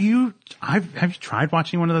 Yeah. Have you tried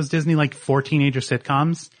watching one of those Disney like 4 teenager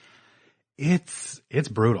sitcoms? It's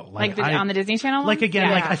brutal. Like on the Disney Channel one? Like again,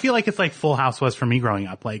 Yeah. like I feel like it's like Full House was for me growing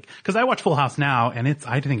up. Like, cause I watch Full House now and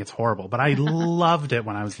I think it's horrible, but I loved it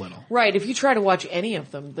when I was little. Right. If you try to watch any of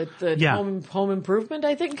them, the Yeah. home Improvement,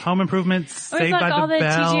 I think. Home Improvement, It was Saved like by all the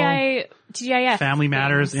Bell, TGIF. Family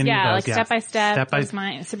Matters, things. any of Yeah, those, like Step by Step. Step by- That was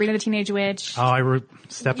mine. Sabrina the Teenage Witch. Oh, I wrote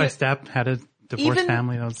Step by Step, had a divorced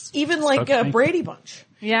family. That was Even like spoke to me. Brady Bunch.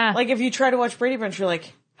 Yeah. Like if you try to watch Brady Bunch, you're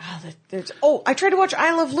like, I tried to watch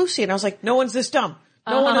I Love Lucy and I was like, no one's this dumb.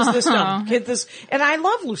 No one is this dumb. Kid, and I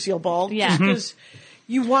love Lucille Ball. Yeah. Just because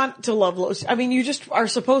you want to love Lucy. I mean, you just are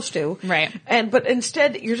supposed to. Right. But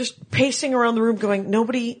instead you're just pacing around the room going,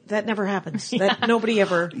 that never happens. That nobody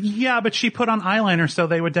ever. Yeah, but she put on eyeliner, so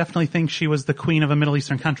they would definitely think she was the queen of a Middle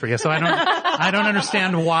Eastern country. So I don't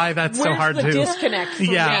understand why that's so Where's hard the to. disconnect? from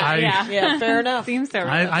Yeah, that? Yeah, fair enough. Seems so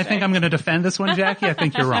I think I'm going to defend this one, Jackie. I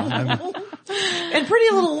think you're wrong. And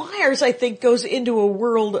Pretty Little Liars, I think, goes into a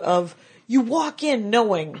world of you walk in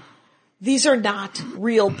knowing these are not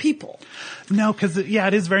real people. No, because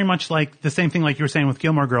it is very much like the same thing like you were saying with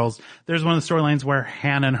Gilmore Girls. There's one of the storylines where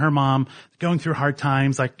Hannah and her mom going through hard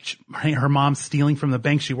times, like her mom's stealing from the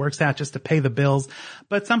bank she works at just to pay the bills,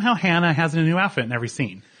 but somehow Hannah has a new outfit in every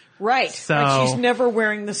scene. Right. So- like she's never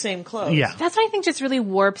wearing the same clothes. Yeah. That's what I think just really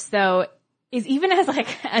warps though is even as like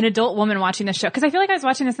an adult woman watching this show, because I feel like I was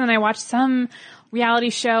watching this and then I watched some reality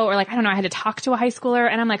show or like, I don't know, I had to talk to a high schooler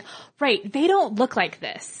and I'm like, right, they don't look like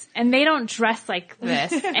this and they don't dress like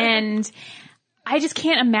this. And I just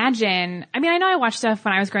can't imagine. I mean, I know I watched stuff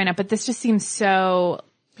when I was growing up, but this just seems so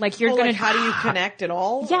like you're going to. Like how do you connect at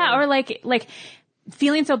all? Yeah. Or like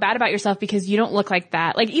feeling so bad about yourself because you don't look like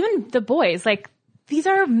that. Like even the boys, like, these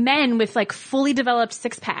are men with like fully developed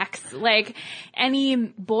six packs. Like any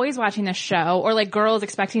boys watching this show or like girls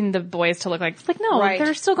expecting the boys to look like, it's like, no, Right.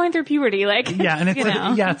 they're still going through puberty. Like, Yeah, and it's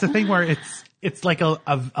it's a thing where it's like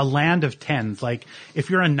a land of tens. Like if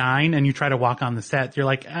you're a 9 and you try to walk on the set, you're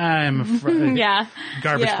like, I'm a yeah.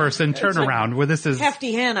 garbage Yeah. person. Turn It's like around. Where this is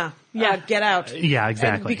Hefty Hannah. Yeah. Get out. Yeah,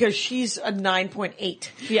 exactly. And because she's a 9.8.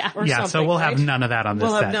 Yeah. Or yeah, so something, we'll right? have none of that on this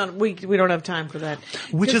We'll set. have none. We don't have time for that.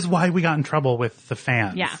 Which is why we got in trouble with the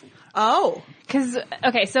fans. Yeah. Oh. Cause,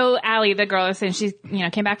 okay, so Allie, the girl, and she's,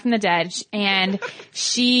 came back from the dead and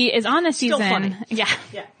she is on this Still season. funny. Yeah.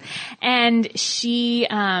 Yeah. And she,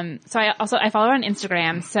 so I follow her on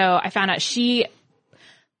Instagram. So I found out she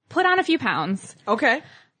put on a few pounds. Okay.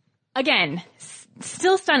 Again,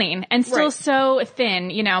 still stunning and still Right. so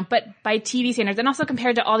thin, but by TV standards and also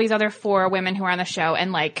compared to all these other 4 women who are on the show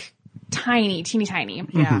and like teeny tiny.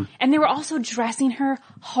 Yeah. And they were also dressing her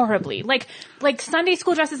horribly. Like Sunday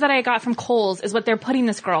school dresses that I got from Kohl's is what they're putting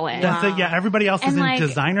this girl in. That's it. Yeah, everybody else is And, in like,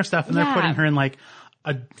 designer stuff, and they're yeah. putting her in like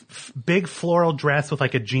a big floral dress with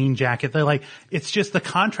like a jean jacket. They're like, it's just the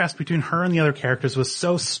contrast between her and the other characters was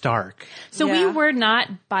so stark. So Yeah. we were not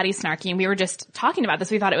body snarking. We were just talking about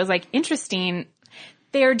this. We thought it was like interesting.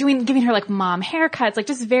 They're giving her like mom haircuts, like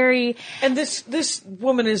just very. And this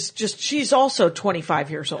woman is she's also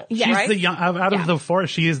 25 years old. Yeah. She's Right? the young out Yeah. of the 4.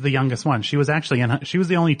 She is the youngest one. She was actually she was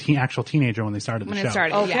the only actual teenager when they started the When show. it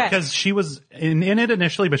started, Okay. yeah. Because she was in it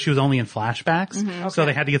initially, but she was only in flashbacks. So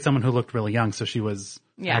they had to get someone who looked really young. So she was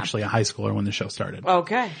Yeah. actually a high schooler when the show started.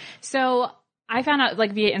 Okay. So I found out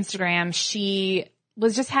like via Instagram, she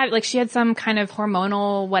was just she had some kind of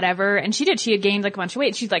hormonal whatever, and she had gained like a bunch of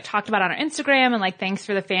weight. She's like talked about it on her Instagram and like thanks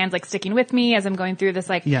for the fans like sticking with me as I'm going through this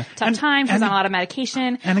like tough time. She was on a lot of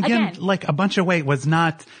medication. And again, like a bunch of weight was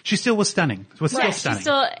not. She still was stunning. Was still right, stunning. she's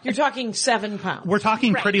still You're talking 7 pounds. We're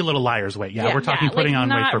talking Right. Pretty Little Liars weight. Yeah, we're talking putting like, on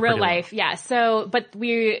weight not for real Pretty life. Yeah. So, but so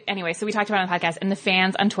we talked about it on the podcast, and the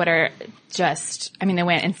fans on Twitter they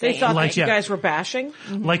went insane. They thought Like, that you yeah. guys were bashing.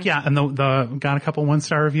 Little. Like, yeah, and the got a couple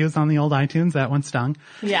 1-star reviews on the old iTunes. That one stung.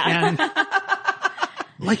 Yeah. And,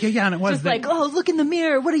 like, yeah, and it was Just like, oh, look in the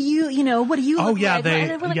mirror. What are you, what do you Oh, look yeah, like?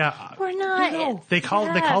 they- We're like, yeah. we're not. they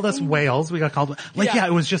called us whales. We got called Yeah.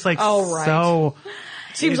 it was just like Oh, right. so.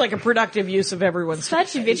 Seems like a productive use of everyone's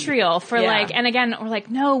Such vitriol for Yeah. and again, we're like,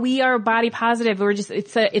 no, we are body positive. We're just,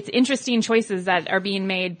 it's interesting choices that are being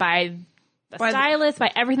made by the stylist,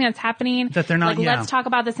 by everything that's happening. That they're not- like, yeah. let's talk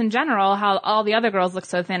about this in general, how all the other girls look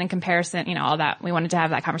so thin in comparison, all that. We wanted to have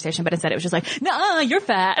that conversation, but instead it was just like, nah, you're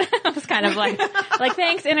fat. I was kind of like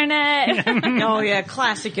thanks, internet. Oh yeah,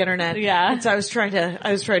 classic internet. Yeah. I was trying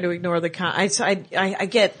to ignore the I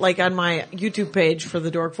get like on my YouTube page for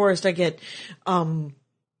the Dork Forest, I get an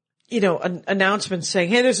announcement saying,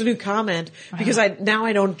 "Hey, there's a new comment," because I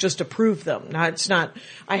don't just approve them. Now it's not.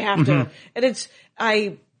 I have to,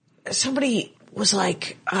 and somebody was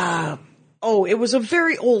like, it was a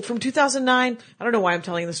very old from 2009. I don't know why I'm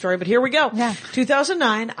telling the story, but here we go. Yeah.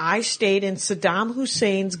 2009. I stayed in Saddam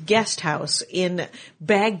Hussein's guest house in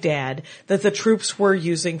Baghdad that the troops were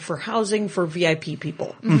using for housing for VIP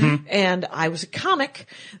people, and I was a comic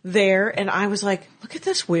there, and I was like, look at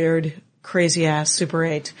this weird, crazy ass Super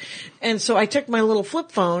 8. And so I took my little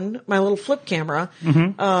flip phone, my little flip camera,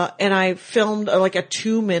 and I filmed like a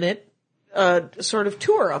 2-minute, sort of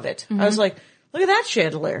tour of it. I was like, look at that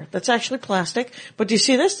chandelier. That's actually plastic. But do you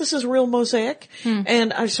see this? This is real mosaic.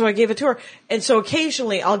 And so I gave a tour. And so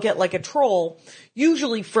occasionally I'll get like a troll,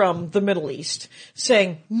 usually from the Middle East,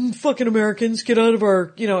 saying, fucking Americans, get out of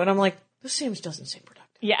our, and I'm like, this doesn't seem productive.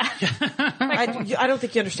 Yeah. I don't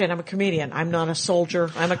think you understand. I'm a comedian. I'm not a soldier.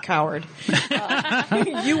 I'm a coward.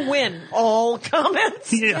 You win all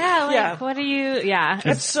comments. Yeah. What are you,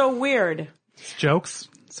 That's so weird. Jokes.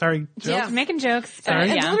 Sorry, jokes. Yeah. making jokes. And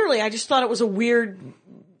literally, I just thought it was a weird,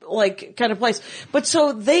 like, kind of place. But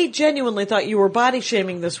so they genuinely thought you were body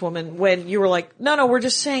shaming this woman when you were like, no, we're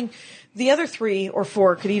just saying the other 3 or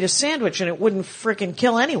 4 could eat a sandwich and it wouldn't frickin'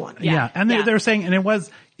 kill anyone. Yeah, and they were saying, and it was,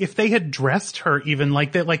 if they had dressed her even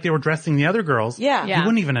like they were dressing the other girls, Yeah. you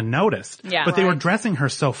wouldn't even have noticed. Yeah. But they were Right. dressing her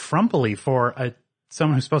so frumpily for a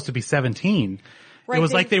someone who's supposed to be 17. Right, it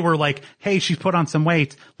was like they were like, hey, she's put on some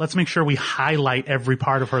weight. Let's make sure we highlight every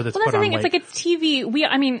part of her that's Well, put that's the on thing. weight. It's like it's TV.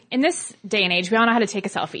 I mean, in this day and age, we all know how to take a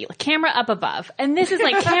selfie. Like camera up above. And this is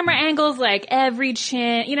like camera angles, like every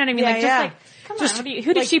chin. You know what I mean? Yeah, like, yeah. just like, come on.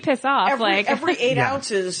 Who did she piss off? Every 8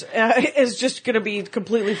 ounces is just going to be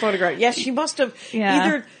completely photographed. Yes, she must have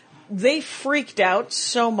either they freaked out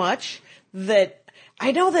so much that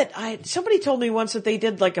I know that somebody told me once that they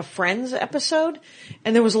did like a Friends episode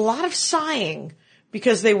and there was a lot of sighing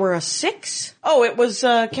because they were a 6. Oh, it was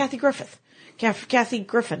Kathy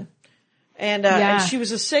Griffin. And she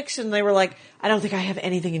was a 6 and they were like, I don't think I have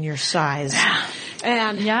anything in your size.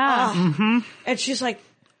 And and she's like,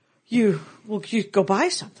 you go buy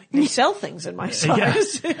something. They sell things in my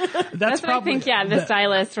size. That's what I think. Yeah, the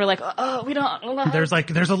stylists were like, "Oh, we don't."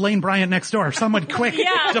 There's a Lane Bryant next door. Someone quick,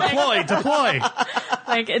 deploy.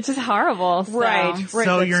 Like it's just horrible. So. Right.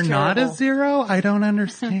 So you're not a 0? I don't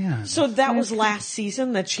understand. So that was last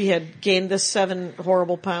season that she had gained this 7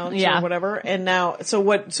 horrible pounds or whatever, and now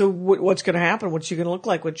what's going to happen? What's she going to look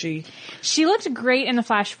like? She looked great in the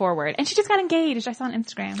flash forward, and she just got engaged. I saw on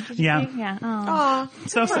Instagram. Did you see? Yeah. Aw.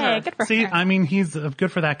 So good for see, her. I mean, he's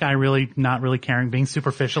good for that guy. Really, not really caring, being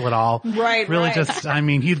superficial at all. Right. Really, right. just. I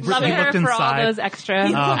mean, he Loving her looked for inside. all those extra.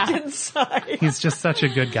 He looked inside. He's just such a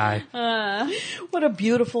good guy. What a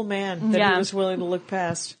beautiful man that he was willing to look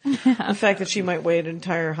past. The fact that she might weigh an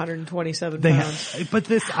entire 127 pounds.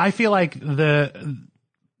 But I feel like the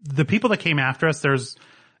people that came after us, there's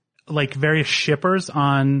like various shippers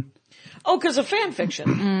on. Oh, because of fan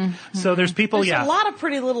fiction. So there's people, There's a lot of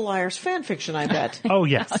Pretty Little Liars fan fiction, I bet. Oh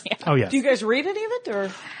yes. Oh yes. Do you guys read any of it,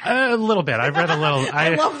 or? A little bit. I've read a little. I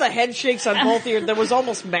love the head shakes on both ears. That was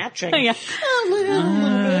almost matching. Yeah. A little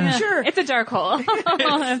bit. Sure. It's a dark hole.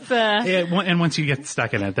 And once you get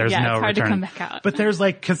stuck in it, there's no it's hard return. to come back out. But there's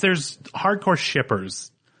because there's hardcore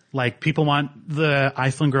shippers. Like people want the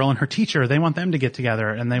Iceland girl and her teacher. They want them to get together,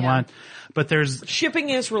 and they want. But there's shipping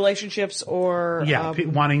is relationships or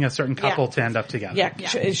wanting a certain couple to end up together. Yeah.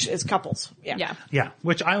 It's couples. Yeah.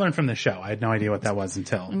 Which I learned from the show. I had no idea what that was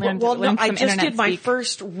until. Well, no, I just did my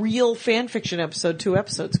first real fan fiction episode 2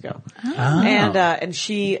 episodes ago, and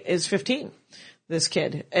she is 15. This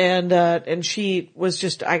kid, and she was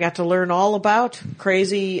just, I got to learn all about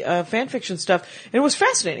crazy, fan fiction stuff. And it was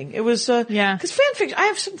fascinating. It was, cause fan fiction, I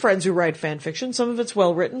have some friends who write fan fiction. Some of it's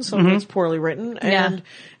well written, some of it's poorly written. And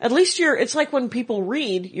at least it's like when people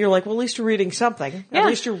read, you're like, well, at least you're reading something. At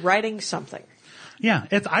least you're writing something. Yeah.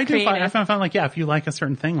 I found like, if you like a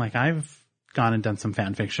certain thing, like I've gone and done some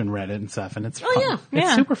fan fiction, read it and stuff, and it's fun.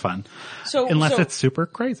 It's super fun. Unless it's super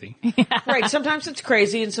crazy. Right. Sometimes it's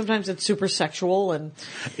crazy and sometimes it's super sexual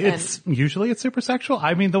usually it's super sexual.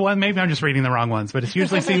 I mean, maybe I'm just reading the wrong ones, but it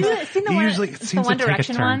usually seems, the One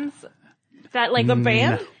Direction ones? That like the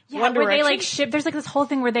band? Yeah, One where Direction? they like ship, there's like this whole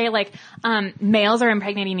thing where they like, males are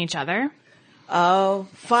impregnating each other. Oh,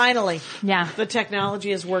 finally. Yeah. The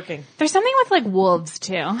technology is working. There's something with like wolves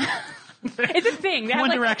too. It's a thing.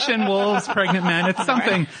 One Direction, wolves, pregnant men. It's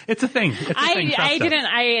something. It's a thing. It's a thing.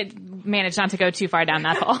 I managed not to go too far down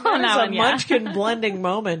that hole. It's a Munchkin blending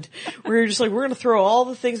moment where you're just like, we're going to throw all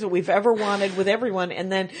the things that we've ever wanted with everyone,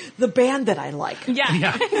 and then the band that I like.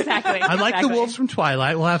 Yeah. Exactly. I like the wolves from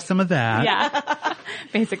Twilight. We'll have some of that. Yeah.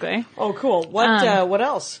 Basically. Oh, cool. What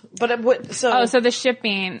else? But so the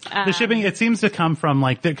shipping. The shipping. It seems to come from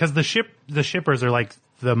like because the shippers are like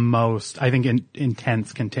the most, I think,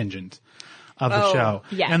 intense contingent of the show.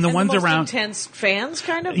 Yes. And the ones the most around intense fans,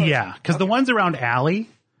 kind of. Yeah, because the ones around Allie,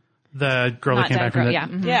 the girl that came back from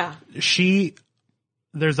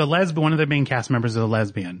there's a lesbian. One of the main cast members is a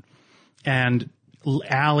lesbian, and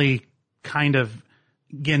Allie kind of,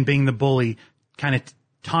 again being the bully, kind of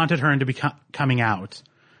taunted her into coming out.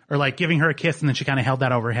 Or like giving her a kiss, and then she kind of held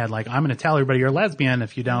that over her head, like, I'm going to tell everybody you're a lesbian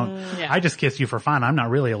if you don't. I just kissed you for fun. I'm not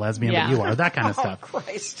really a lesbian, but you are. That kind of stuff.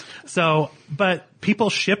 Christ. So, but people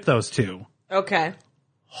ship those two. Okay.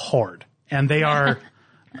 Hard. And they are,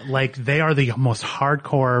 they are the most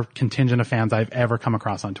hardcore contingent of fans I've ever come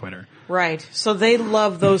across on Twitter. Right. So they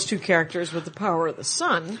love those two characters with the power of the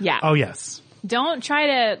sun. Yeah. Oh, yes. Don't try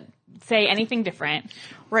to say anything different.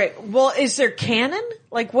 Right. Well, is there canon?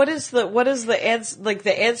 Like, what is the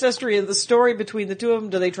ancestry of the story between the two of them?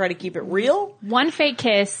 Do they try to keep it real? One fake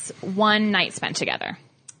kiss, one night spent together.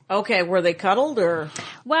 Okay, were they cuddled or?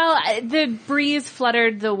 Well, the breeze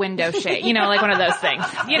fluttered the window shade. You know, like one of those things.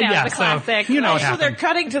 You know, the classic. So, so they're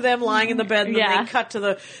cutting to them lying in the bed, and then they cut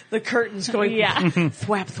to the curtains going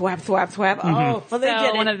thwap, thwap, thwap, thwap. Oh, well, they did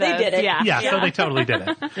it. One of those, they did it. Yeah. So they totally did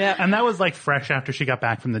it. And that was like fresh after she got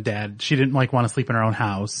back from the dead. She didn't want to sleep in her own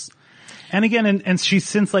house. And again, and she's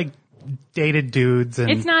since dated dudes and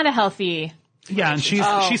It's not a healthy. yeah, and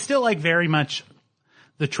she's still like very much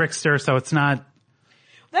the trickster, so it's not.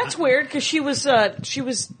 That's weird because she was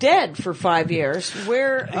dead for 5 years.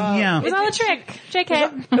 Where? Yeah. It was all a trick.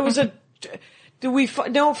 JK. It was a. Do we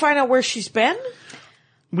find out where she's been?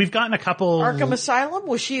 We've gotten a couple. Arkham Asylum?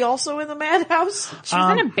 Was she also in the madhouse? She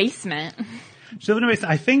was in a basement. She lived in a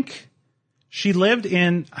basement. I think she lived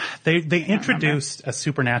in. They introduced a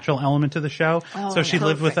supernatural element to the show, so she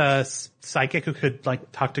lived with a psychic who could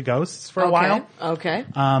like talk to ghosts for a while. Okay.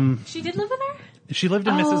 She did live with her? She lived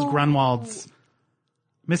in Mrs. Grunwald's.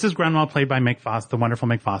 Mrs. Grunwald, played by Meg Foster, the wonderful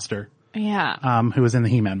Meg Foster, Yeah. who was in the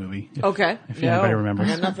He-Man movie. Okay. If anybody remembers.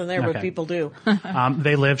 I got nothing there, but Okay. people do.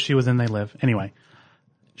 They Live. She was in They Live. Anyway,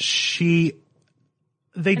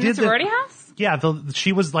 they In did the sorority house? Yeah,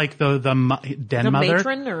 she was like the den The mother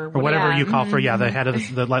matron or whatever Yeah. you call for. Yeah, the head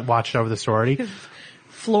of the like watched over the sorority.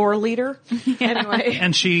 Floor leader. Anyway.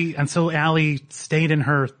 And so Allie stayed in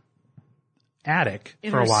her attic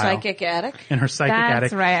In for her a while. psychic attic. In her psychic That's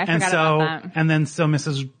attic. right. I and forgot so, about that. And then so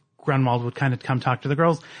Mrs. Grunwald would kind of come talk to the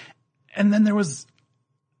girls. And then there was,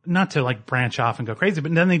 not to like branch off and go crazy,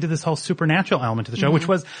 but then they did this whole supernatural element to the show, which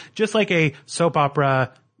was just like a soap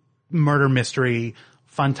opera, murder mystery,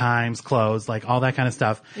 fun times, clothes, like all that kind of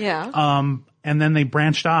stuff. Yeah. And then they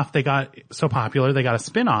branched off. They got so popular, they got a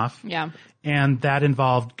spin-off. Yeah. And that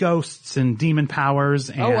involved ghosts and demon powers.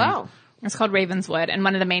 And Oh, wow. It's called Ravenswood, and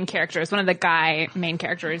one of the main characters, one of the guy main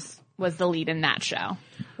characters, was the lead in that show.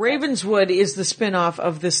 Ravenswood is the spin-off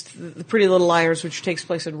of this the Pretty Little Liars, which takes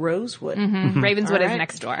place in Rosewood. Ravenswood All is right.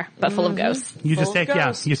 next door, but full of ghosts. You just Full of take,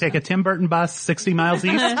 ghosts. you take a Tim Burton bus 60 miles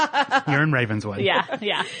east, you're in Ravenswood. Yeah,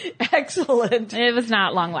 yeah. Excellent. It was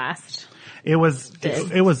not long last. It was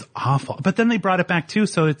awful. But then they brought it back too,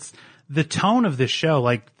 so it's the tone of this show,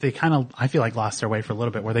 like they kind of, I feel like lost their way for a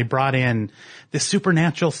little bit, where they brought in this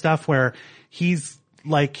supernatural stuff where he's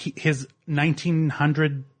like his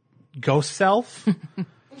 1900 ghost self,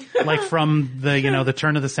 like from the, the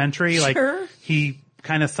turn of the century. Like Sure. he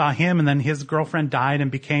kind of saw him and then his girlfriend died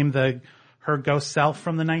and became her ghost self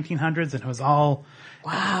from the 1900s, and it was all,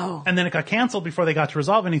 Wow. and then it got canceled before they got to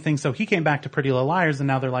resolve anything. So he came back to Pretty Little Liars, and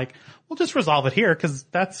now they're like, we'll just resolve it here because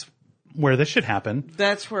that's where this should happen.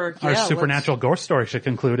 That's where Our supernatural ghost story should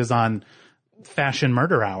conclude is on Fashion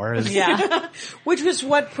Murder Hour. Yeah. Which was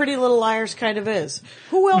what Pretty Little Liars kind of is.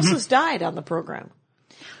 Who else has died on the program?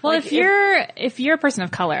 Well, Like, if you're a person of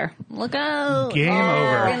color, look out. Game over.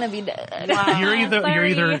 You're gonna be dead. You're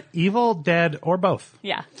either evil, dead, or both.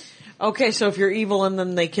 Yeah. Okay, so if you're evil and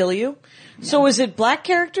then they kill you. So is it black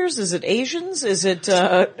characters? Is it Asians? Is it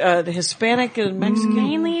Hispanic and Mexican?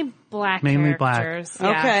 Mainly black Mainly black. characters.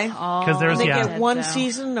 Okay. Yeah. 'Cause there's- They yeah. get one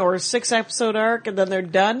season or a 6-episode arc and then they're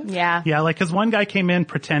done? Yeah. Yeah, like, cause one guy came in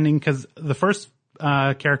pretending, cause the first,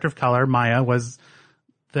 character of color, Maya, was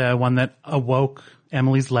the one that awoke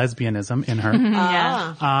Emily's lesbianism in her.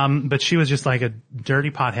 Yeah. But she was just like a dirty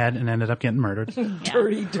pothead and ended up getting murdered.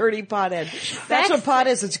 Dirty pothead. That's what pot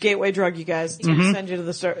is. It's a gateway drug, you guys. It's gonna send you to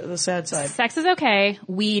the sad side. Sex is okay.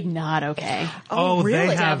 Weed not okay. Oh, really?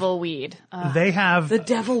 They have, Devil weed. they have, The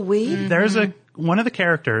devil weed? there's one of the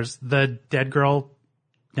characters, the dead girl,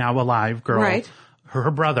 now alive girl, Right. her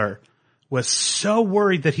brother was so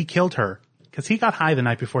worried that he killed her because he got high the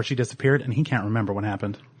night before she disappeared and he can't remember what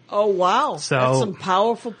happened. Oh, wow. So- That's some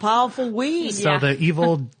powerful weed. So Yeah. the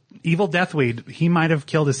evil death weed, he might have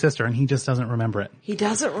killed his sister and he just doesn't remember it He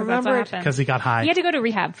doesn't That's remember what it. happened. because he got high. He had to go to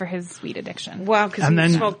rehab for his weed addiction. Wow, because And he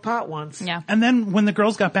then- smoked pot once. Yeah. And then when the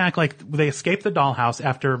girls got back, like they escaped the dollhouse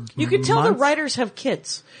after You can tell the months. writers have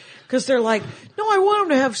kids. Because they're like, no, I want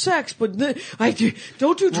them to have sex, but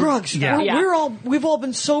don't do drugs. yeah. We've all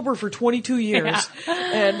been sober for 22 years.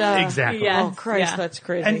 And, Exactly. Yeah. oh Christ, Yeah. that's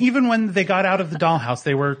crazy. And even when they got out of the dollhouse,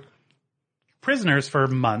 they were prisoners for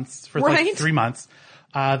months, for Right. like 3 months.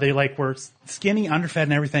 They like were skinny, underfed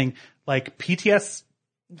and everything, like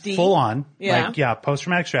PTSD full on, Yeah. like,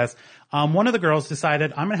 post-traumatic stress. One of the girls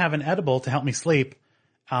decided, I'm going to have an edible to help me sleep.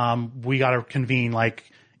 We got to convene like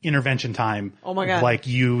intervention time. Oh my God. Like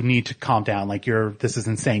you need to calm down. Like this is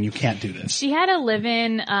insane. You can't do this. She had a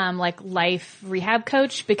live-in, life rehab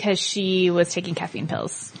coach because she was taking caffeine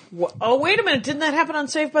pills. Oh, wait a minute. Didn't that happen on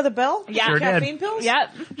Saved by the Bell? Yeah. Sure did. Caffeine pills?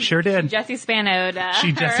 Yep. Sure did. Jessie Spanoed.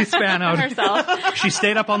 Jessie Spanoed herself. She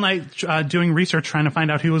stayed up all night doing research trying to find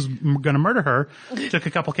out who was going to murder her. Took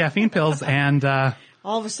a couple caffeine pills and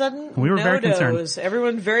All of a sudden, We were no very concerned. does.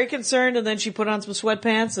 Everyone very concerned, and then she put on some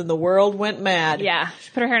sweatpants, and the world went mad. Yeah. She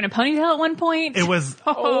put her hair in a ponytail at one point. It was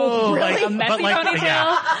Oh, really? a messy ponytail.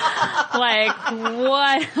 Yeah, Like,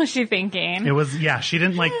 what was she thinking? it was. Yeah, she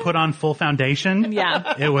didn't like put on full foundation.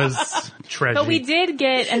 Yeah. It was tragic. But we did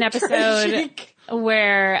get an episode Tragic.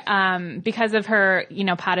 where, because of her,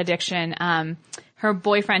 pot addiction, her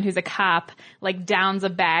boyfriend, who's a cop, like downs a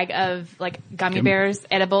bag of like gummy bears,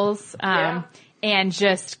 edibles, and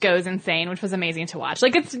just goes insane, which was amazing to watch.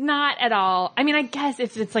 Like, it's not at all, I mean, I guess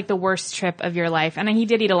if it's like the worst trip of your life, and he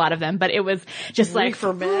did eat a lot of them, but it was just like,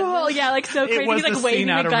 Reefer madness. oh yeah, like so crazy. was He's like the waving scene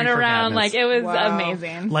the out of gun Reefer around. Madness. Like, it was Wow.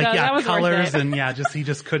 amazing. like So that was worth colors it. and he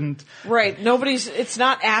just couldn't. Right. It's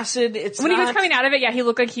not acid. It's When not. he was coming out of it, he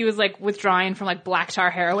looked like he was like withdrawing from like black tar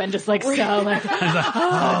heroin, just like so like,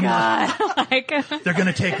 oh god, like They're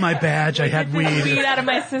gonna take my badge. I had weed. weed out of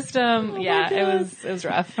my system. Yeah, it was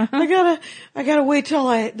rough. I gotta wait till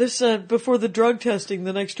before the drug testing,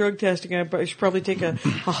 the next drug testing, I should probably take a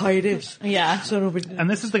hiatus. Yeah. So nobody. And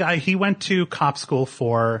this is the guy. He went to cop school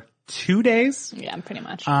for 2 days. Yeah, pretty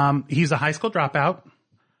much. He's a high school dropout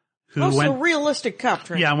who So went. realistic cop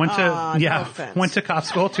training. Yeah, went to no offense. went to cop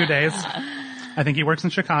school 2 days. I think he works in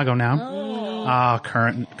Chicago now.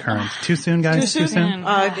 Current. Too soon, guys. Too soon.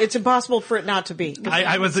 It's impossible for it not to be.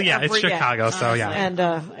 I was. Yeah, it's every day. Chicago. So yeah.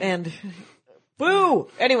 And boo.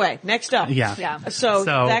 Anyway, next up. Yeah. Yeah. So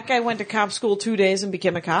So- that guy went to cop school 2 days and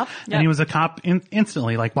became a cop. And he was a cop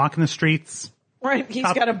instantly, like walking the streets. Right. He's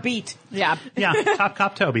Cop. got a beat. Yeah. Yeah,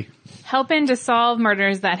 cop Toby. Helping to solve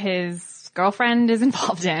murders that his girlfriend is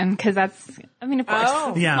involved in, because that's, of course,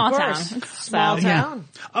 Oh, Yeah. small of town. course. So, Small Yeah. town.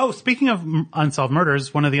 Oh, speaking of unsolved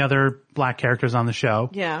murders, one of the other black characters on the show.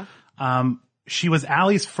 Yeah. She was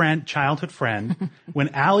Allie's childhood friend. When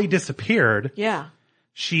Allie disappeared, Yeah.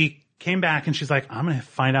 she came back and she's like, I'm going to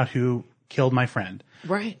find out who killed my friend.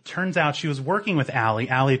 Right. Turns out she was working with Allie.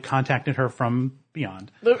 Allie had contacted her from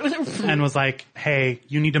beyond and was like, hey,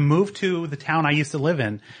 you need to move to the town I used to live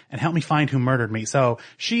in and help me find who murdered me. So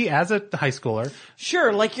she, as a high schooler,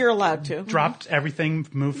 Sure, like you're allowed to. dropped everything,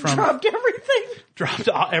 moved from, Dropped everything. dropped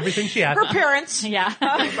everything she had. Her parents. yeah.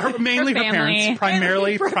 Mainly her family. parents,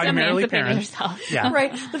 primarily Emancipated parents. herself. Yeah.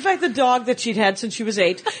 Right. The fact the dog that she'd had since she was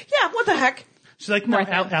 8. Yeah, what the heck? She's like, no,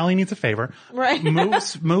 Allie needs a favor. Right.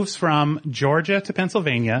 Moves from Georgia to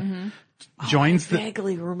Pennsylvania, joins the,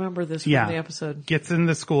 Vaguely remember this from yeah, the episode. gets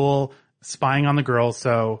into school, spying on the girls.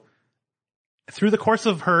 So through the course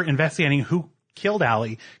of her investigating who killed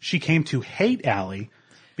Allie, she came to hate Allie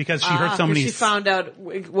because she heard so many. She found out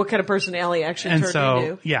what kind of person Allie actually and turned so,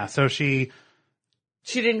 into. yeah, so she,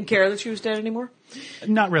 She didn't care that she was dead anymore?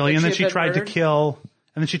 not really. And then she she had been tried to murdered? kill,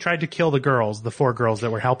 and then she tried to kill the girls, the 4 girls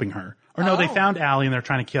that were helping her. Or no, they Oh. found Allie and they're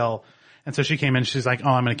trying to kill. And so she came in and she's like, oh,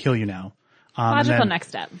 I'm going to kill you now. And Logical then- next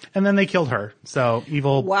step. And then they killed her. So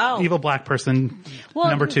evil black person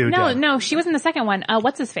number 2. dead. No, she was in the second one.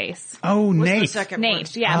 What's his face? Oh, What's Nate. the second Nate.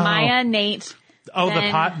 one? Yeah, Oh. Maya, Nate. Oh,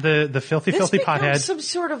 Then- the filthy This becomes pothead. some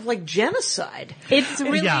sort of like genocide. It's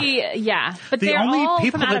really, yeah. But The they're only all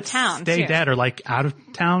people from out that of town, stay too. dead are like out of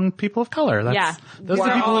town people of color. That's, Yeah. Those are the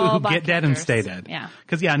We're people all who black get dead and characters. stay dead. Yeah.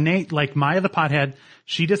 Cause yeah, Nate, like Maya the pothead,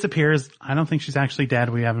 she disappears. I don't think she's actually dead.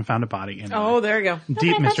 We haven't found a body. Anyway. Oh, there you go. But Deep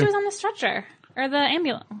I thought she mystery. was on the stretcher. Or the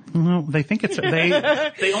ambulance. No, they think it's,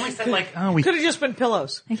 they only said like, oh, we, Could have just been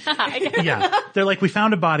pillows. yeah. They're like, we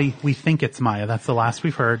found a body. We think it's Maya. That's the last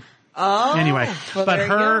we've heard. Oh. Anyway, well, but there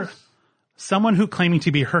you her, go. someone who claiming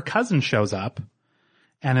to be her cousin shows up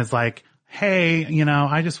and is like, hey,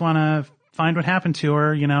 I just want to find what happened to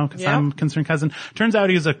her, cause Yeah. I'm concerned cousin. Turns out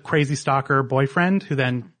he was a crazy stalker boyfriend who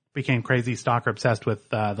then became crazy stalker obsessed with,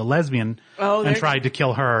 the lesbian Oh, there and you tried to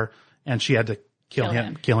kill her and she had to kill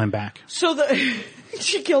him back. So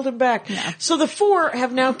she killed him back. So the 4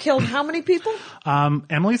 have now killed how many people?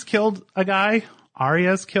 Emily's killed a guy.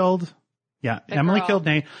 Aria's killed. Yeah. Emily girl. killed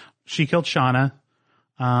Nate. She killed Shauna.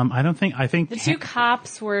 I think The 2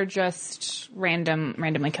 cops were just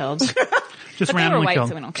randomly killed. just But they were randomly white, killed.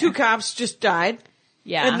 so we don't care. 2 cops just died.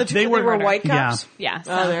 Yeah. And the 2 They they were were murdered. white cops? Yeah.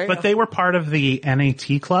 So. Oh, there you But go. they were part of the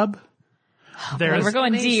NAT club. There's We're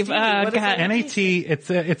going deep. What is God. it? NAT.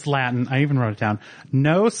 It's Latin. I even wrote it down.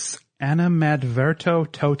 Nos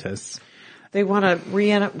animadverto totus. They want to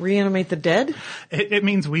reanimate the dead? It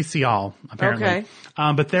means we see all, apparently. Okay.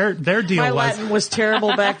 But their deal My was Latin was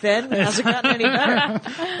terrible back then. Hasn't gotten any better.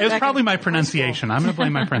 it was probably my pronunciation. I'm going to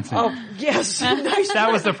blame my pronunciation. Oh, yes. Nice.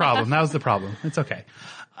 That was the problem. It's okay.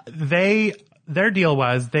 Their deal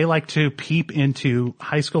was they like to peep into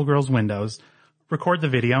high school girls' windows, record the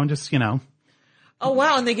video, and just Oh,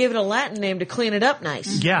 wow. And they gave it a Latin name to clean it up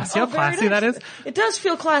nice. Yeah, see how very classy that nice. is? It does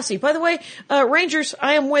feel classy. By the way, Rangers,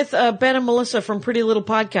 I am with Ben and Melissa from Pretty Little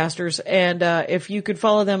Podcasters. And if you could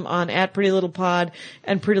follow them on @PrettyLittlePod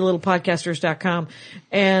and PrettyLittlePodcasters.com.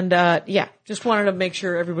 And just wanted to make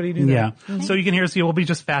sure everybody knew that. Yeah. So you can hear us. We'll be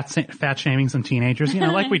just fat shaming some teenagers,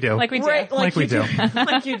 like we do. Like we do. Right, Like we do.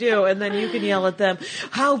 Like you do. And then you can yell at them,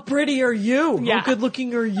 how pretty are you? Yeah. How good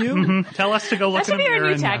looking are you? Mm-hmm. Tell us to go look That in should the be our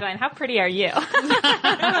mirror. new tagline. How pretty are you?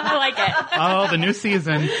 I like it. Oh, the new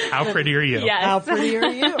season. How pretty are you? Yes. How pretty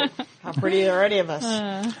are you? How pretty are any of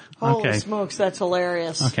us? Holy Okay. smokes, that's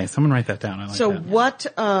hilarious. Okay, someone write that down. I like So that.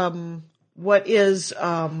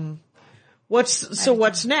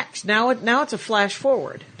 what's next? Now it's a flash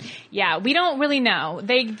forward. Yeah, we don't really know.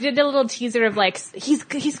 They did a little teaser of like, he's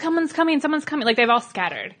coming, someone's coming. Like they've all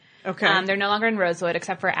scattered. Okay. They're no longer in Rosewood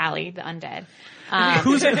except for Allie, the undead.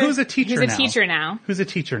 Who's a teacher He's now? a teacher now. Who's a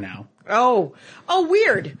teacher now? Oh,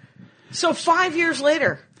 weird. So 5 years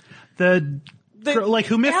later. Who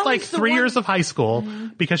missed Allie's like the 3 one- yees of high school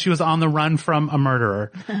because she was on the run from a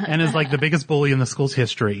murderer and is like the biggest bully in the school's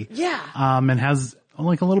history. Yeah. And has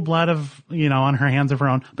like a little blood of, on her hands of her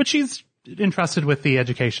own, but she's entrusted with the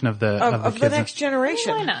education of the Of the kids. next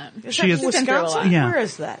generation. Why not? Is She that is- Been through a lot. Wisconsin? Yeah. Where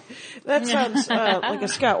is that? That sounds like a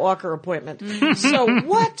Scott Walker appointment. So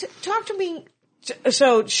talk to me.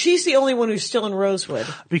 So she's the only one who's still in Rosewood.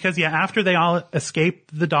 Because after they all escape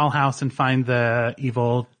the dollhouse and find the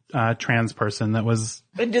evil, trans person that was,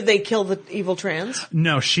 And did they kill the evil trans?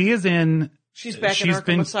 no, she is in, She's back in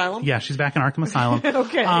Arkham Asylum? Yeah, she's back in Arkham Asylum.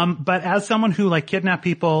 Okay. But as someone who like kidnapped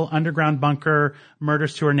people, underground bunker,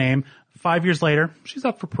 murders to her name, 5 years later, she's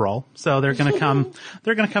up for parole. So they're gonna come,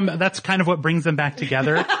 that's kind of what brings them back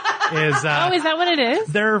together is, Is that what it is?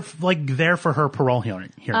 they're like there for her parole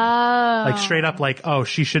hearing. Like straight up like, oh,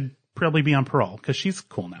 she should probably be on parole because she's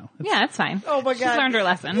cool now. Yeah, that's fine. Oh my God. She's learned her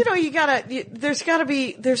lesson.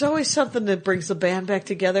 There's always something that brings the band back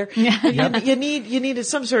together. Yeah. You needed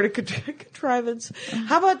some sort of contrivance.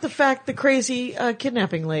 How about the crazy,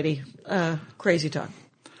 kidnapping lady, crazy talk?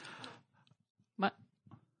 What?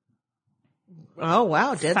 Oh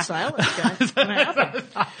wow, dead silence, guys.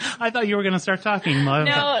 I thought you were going to start talking.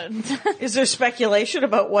 No. Is there speculation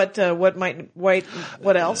about what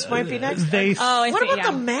else might be next? They, I What see,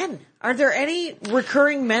 about the men? Are there any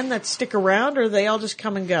recurring men that stick around, or they all just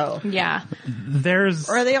come and go? Yeah. there's,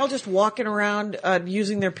 Or are they all just walking around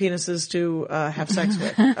using their penises to have sex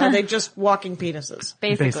with? Are they just walking penises?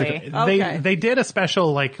 Basically. Okay. They did a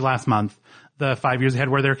special like last month, the 5 years ahead,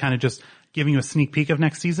 where they're kind of just giving you a sneak peek of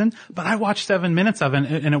next season. But I watched 7 minutes of it,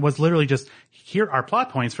 and it was literally just, here are plot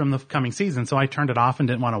points from the coming season. So I turned it off and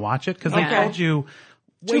didn't want to watch it because they Okay. told you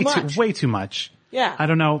way too much. Yeah. I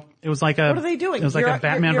don't know. It was like What are they doing? It was like You're- a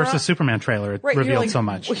Batman you're versus up- Superman trailer. It Right, you're revealed like, so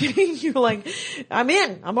much. You're like, I'm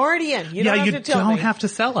in. I'm already in. You don't have you to tell don't me. have to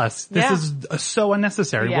sell us. This Yeah. is so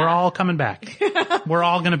unnecessary. Yeah. We're all coming back. We're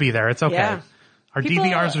all going to be there. It's okay. Yeah. Our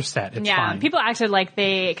DVRs are set. It's fine. People acted like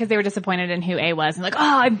because they were disappointed in who A was and like, oh,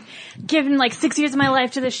 I've given like 6 years of my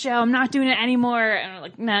life to this show. I'm not doing it anymore. And I'm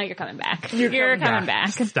like, no, you're coming back. You're coming back.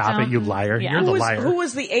 Stop it, you liar. Yeah. You're the liar. Who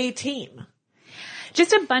was the A team?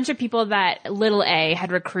 Just a bunch of people that little A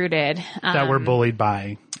had recruited. that were bullied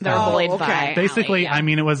by. That were bullied okay. by. Basically, Allie, yeah. I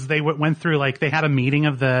mean, it was, they went through like, they had a meeting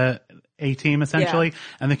of the A-team essentially,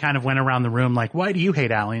 and they kind of went around the room like, why do you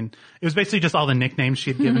hate Allie? And it was basically just all the nicknames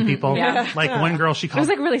she'd given people. Yeah. Like one girl she It was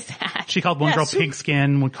called, like really sad. she called one girl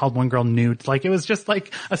Pigskin, called one girl Newt. Like it was just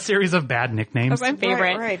like a series of bad nicknames. That's my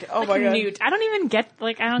favorite. Right. Oh my God. Newt. I don't even get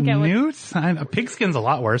what. Newt? Pigskin's a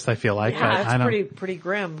lot worse, I feel like. but I That's don't, pretty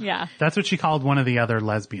grim. Yeah. That's what she called one of the other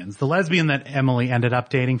lesbians. The lesbian that Emily ended up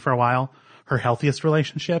dating for a while, her healthiest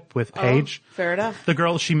relationship with Paige. Fair enough. The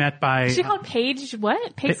girl she met by She called Paige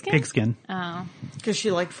what? Pigskin? Pigskin. Oh. Because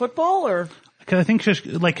she liked football, or Cause I think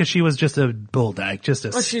cause she was just a bulldog, just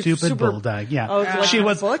a she's stupid super- bulldog. Yeah. Oh, like she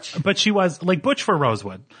was, Butch? but she was like Butch for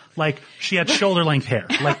Rosewood. Like she had shoulder length hair.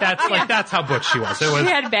 Like that's how Butch she was. It was, She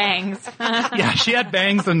had bangs. yeah, she had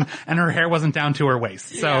bangs and her hair wasn't down to her waist.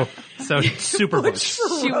 So super Butch.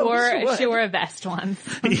 She wore a vest once.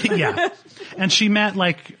 Yeah. And she met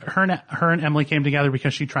like her and Emily came together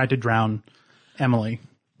because she tried to drown Emily.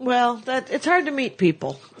 well, it's hard to meet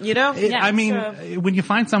people, you know. I mean, when you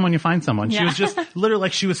find someone, you find someone. She Yeah. was just literally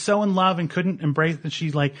like, she was so in love and couldn't embrace that. She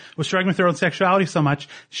like was struggling with her own sexuality so much.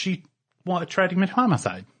 She tried to commit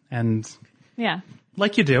homicide and Yeah.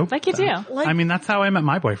 Like you do. Like you do. I mean, that's how I met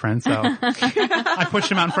my boyfriend, so. I pushed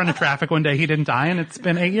him out in front of traffic one day, he didn't die, and it's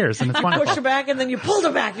been 8 years, and it's wonderful. Pushed her back and then you pulled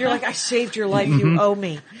her back. You're like, I saved your life. You owe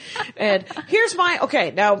me. And here's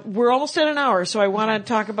okay, now we're almost at an hour, so I want to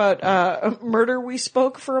talk about, Murder We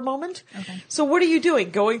Spoke for a moment. Okay. So what are you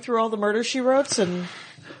doing? Going through all the Murder She Wrotes and?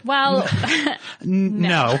 Well,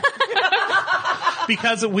 no.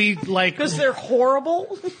 Because because they're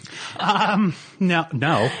horrible? No.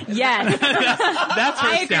 yes. That's her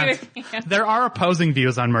I agree stance. with you. There are opposing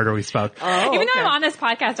views on Murder We Spoke. Oh, Even though I'm on this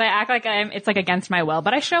podcast, I act like it's like against my will,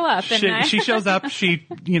 but I show up and She shows up, she,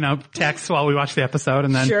 texts while we watch the episode,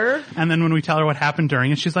 and then, Sure. and then when we tell her what happened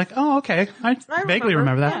during it, she's like, oh, okay. I vaguely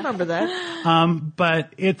remember that. I remember that.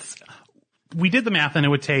 But we did the math and it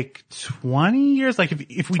would take 20 years, like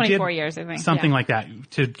if we 24 did years, I think. something like that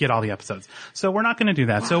to get all the episodes. So we're not going to do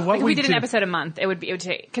that. So what If we did an episode a month, it would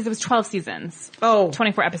take, because it was 12 seasons. Oh.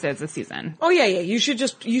 24 episodes this season. Oh yeah. You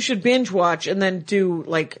should binge watch and then do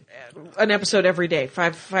like an episode every day,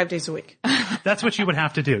 five days a week. That's what you would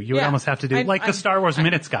have to do. You would almost have to do the Star Wars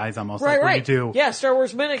Minutes guys almost. Right, like right. You do. Yeah, Star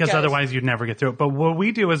Wars Minute guys. Because otherwise you'd never get through it. But what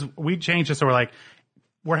we do is we change it so we're like,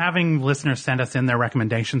 we're having listeners send us in their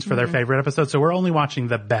recommendations for their favorite episodes, so we're only watching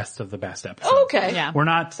the best of the best episodes. Oh, okay. Yeah. We're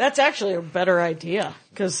not. That's actually a better idea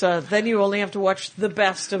because then you only have to watch the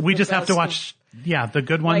best of. We just have to watch, the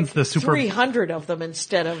good ones, like the super 300 of them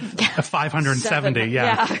instead of 570.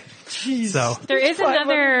 Yeah. Jeez. So There is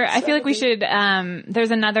another, I feel like we should,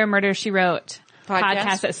 there's another Murder, She Wrote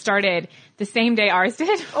podcast that started the same day ours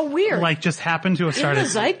did. Oh, weird. like just happened to have in started the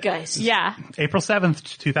zeitgeist. Yeah. April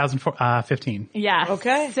 7th, 2015. Yeah.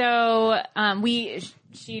 Okay. So, we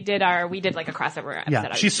did like a crossover episode.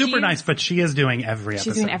 Yeah, she's super nice, but she is doing every episode.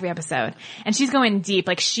 She's doing every episode. And she's going deep.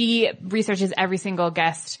 Like, she researches every single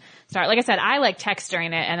guest star. Like I said, I like text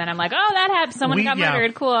during it, and then I'm like, oh, that happened. Someone got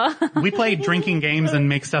murdered. Cool. We play drinking games and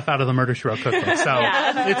make stuff out of the Murder, She Wrote cookbook. So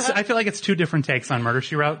I feel like it's two different takes on Murder,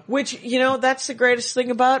 She Wrote. Which, that's the greatest thing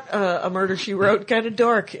about a Murder, She Wrote kind of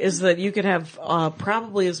dork is that you can have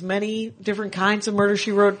probably as many different kinds of Murder,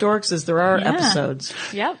 She Wrote dorks as there are episodes.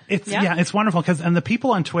 Yep. It's wonderful and the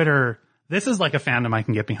people on Twitter, this is like a fandom I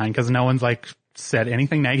can get behind because no one's like said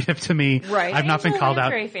anything negative to me. Right. I've not been called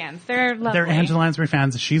out. Lansbury fans. They're lovely. They're Angela Lansbury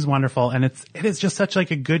fans. She's wonderful. And it is just such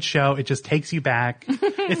like a good show. It just takes you back.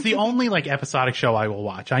 It's the only like episodic show I will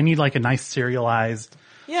watch. I need like a nice serialized,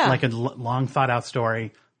 like a long thought out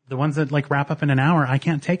story. The ones that like wrap up in an hour, I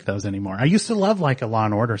can't take those anymore. I used to love like a Law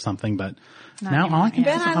and Order or something, but now all I can do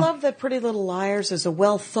Ben, I love that Pretty Little Liars is a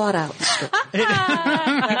well thought out story.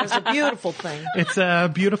 That is a beautiful thing.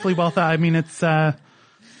 It's beautifully well thought. I mean, it's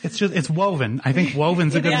woven. I think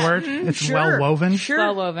woven's a good word. It's well woven. Sure.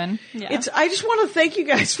 Well woven. Yeah. I just want to thank you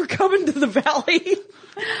guys for coming to the Valley.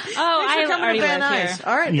 I already live here.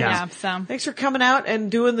 All right. Yeah. So Thanks for coming out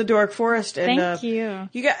and doing the Dork Forest. And, thank you.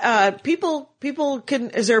 You got, people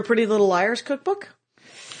can, is there a Pretty Little Liars cookbook?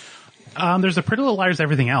 There's a Pretty Little Liars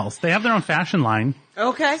Everything Else. They have their own fashion line.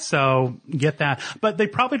 Okay. So get that. But they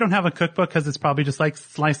probably don't have a cookbook because it's probably just like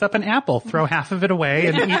slice up an apple, throw half of it away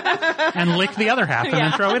and eat, and lick the other half and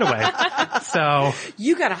then throw it away. So.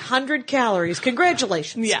 You got 100 calories.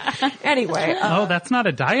 Congratulations. Yeah. Anyway. Oh, that's not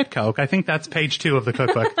a Diet Coke. I think that's page 2 of the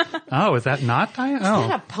cookbook. Oh, is that not Diet? Oh. Is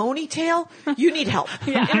that a ponytail? You need help.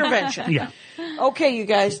 Intervention. Yeah. Okay, you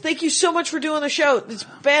guys. Thank you so much for doing the show. It's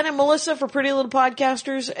Ben and Melissa for Pretty Little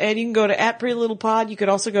Podcasters, and you can go to @PrettyLittlePod. You could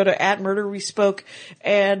also go to @MurderWeSpoke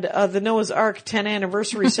and the Noah's Ark 10th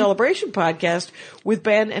Anniversary Celebration podcast with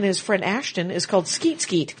Ben and his friend Ashton is called Skeet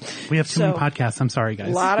Skeet. We have too many podcasts. I'm sorry, guys.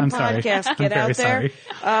 A lot of I'm podcasts. Sorry. Get I'm out there.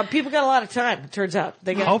 Sorry. People got a lot of time, it turns out.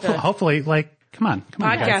 They got Hopefully, like, come on,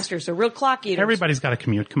 guys. podcasters are real clock eaters. Everybody's got to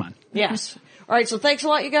commute. Come on. Yes. All right, so thanks a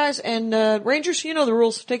lot, you guys. And Rangers, you know the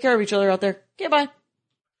rules. Take care of each other out there. Okay, bye.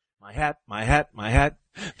 My hat, my hat, my hat.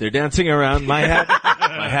 They're dancing around my hat.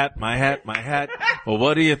 My hat, my hat, my hat. Well,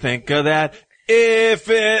 what do you think of that? If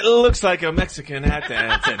it looks like a Mexican hat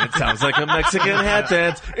dance and it sounds like a Mexican hat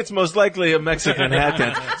dance, it's most likely a Mexican hat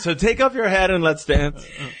dance. So take off your hat and let's dance.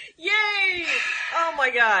 Yay! Oh my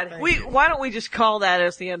God. Why don't we just call that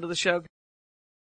as the end of the show?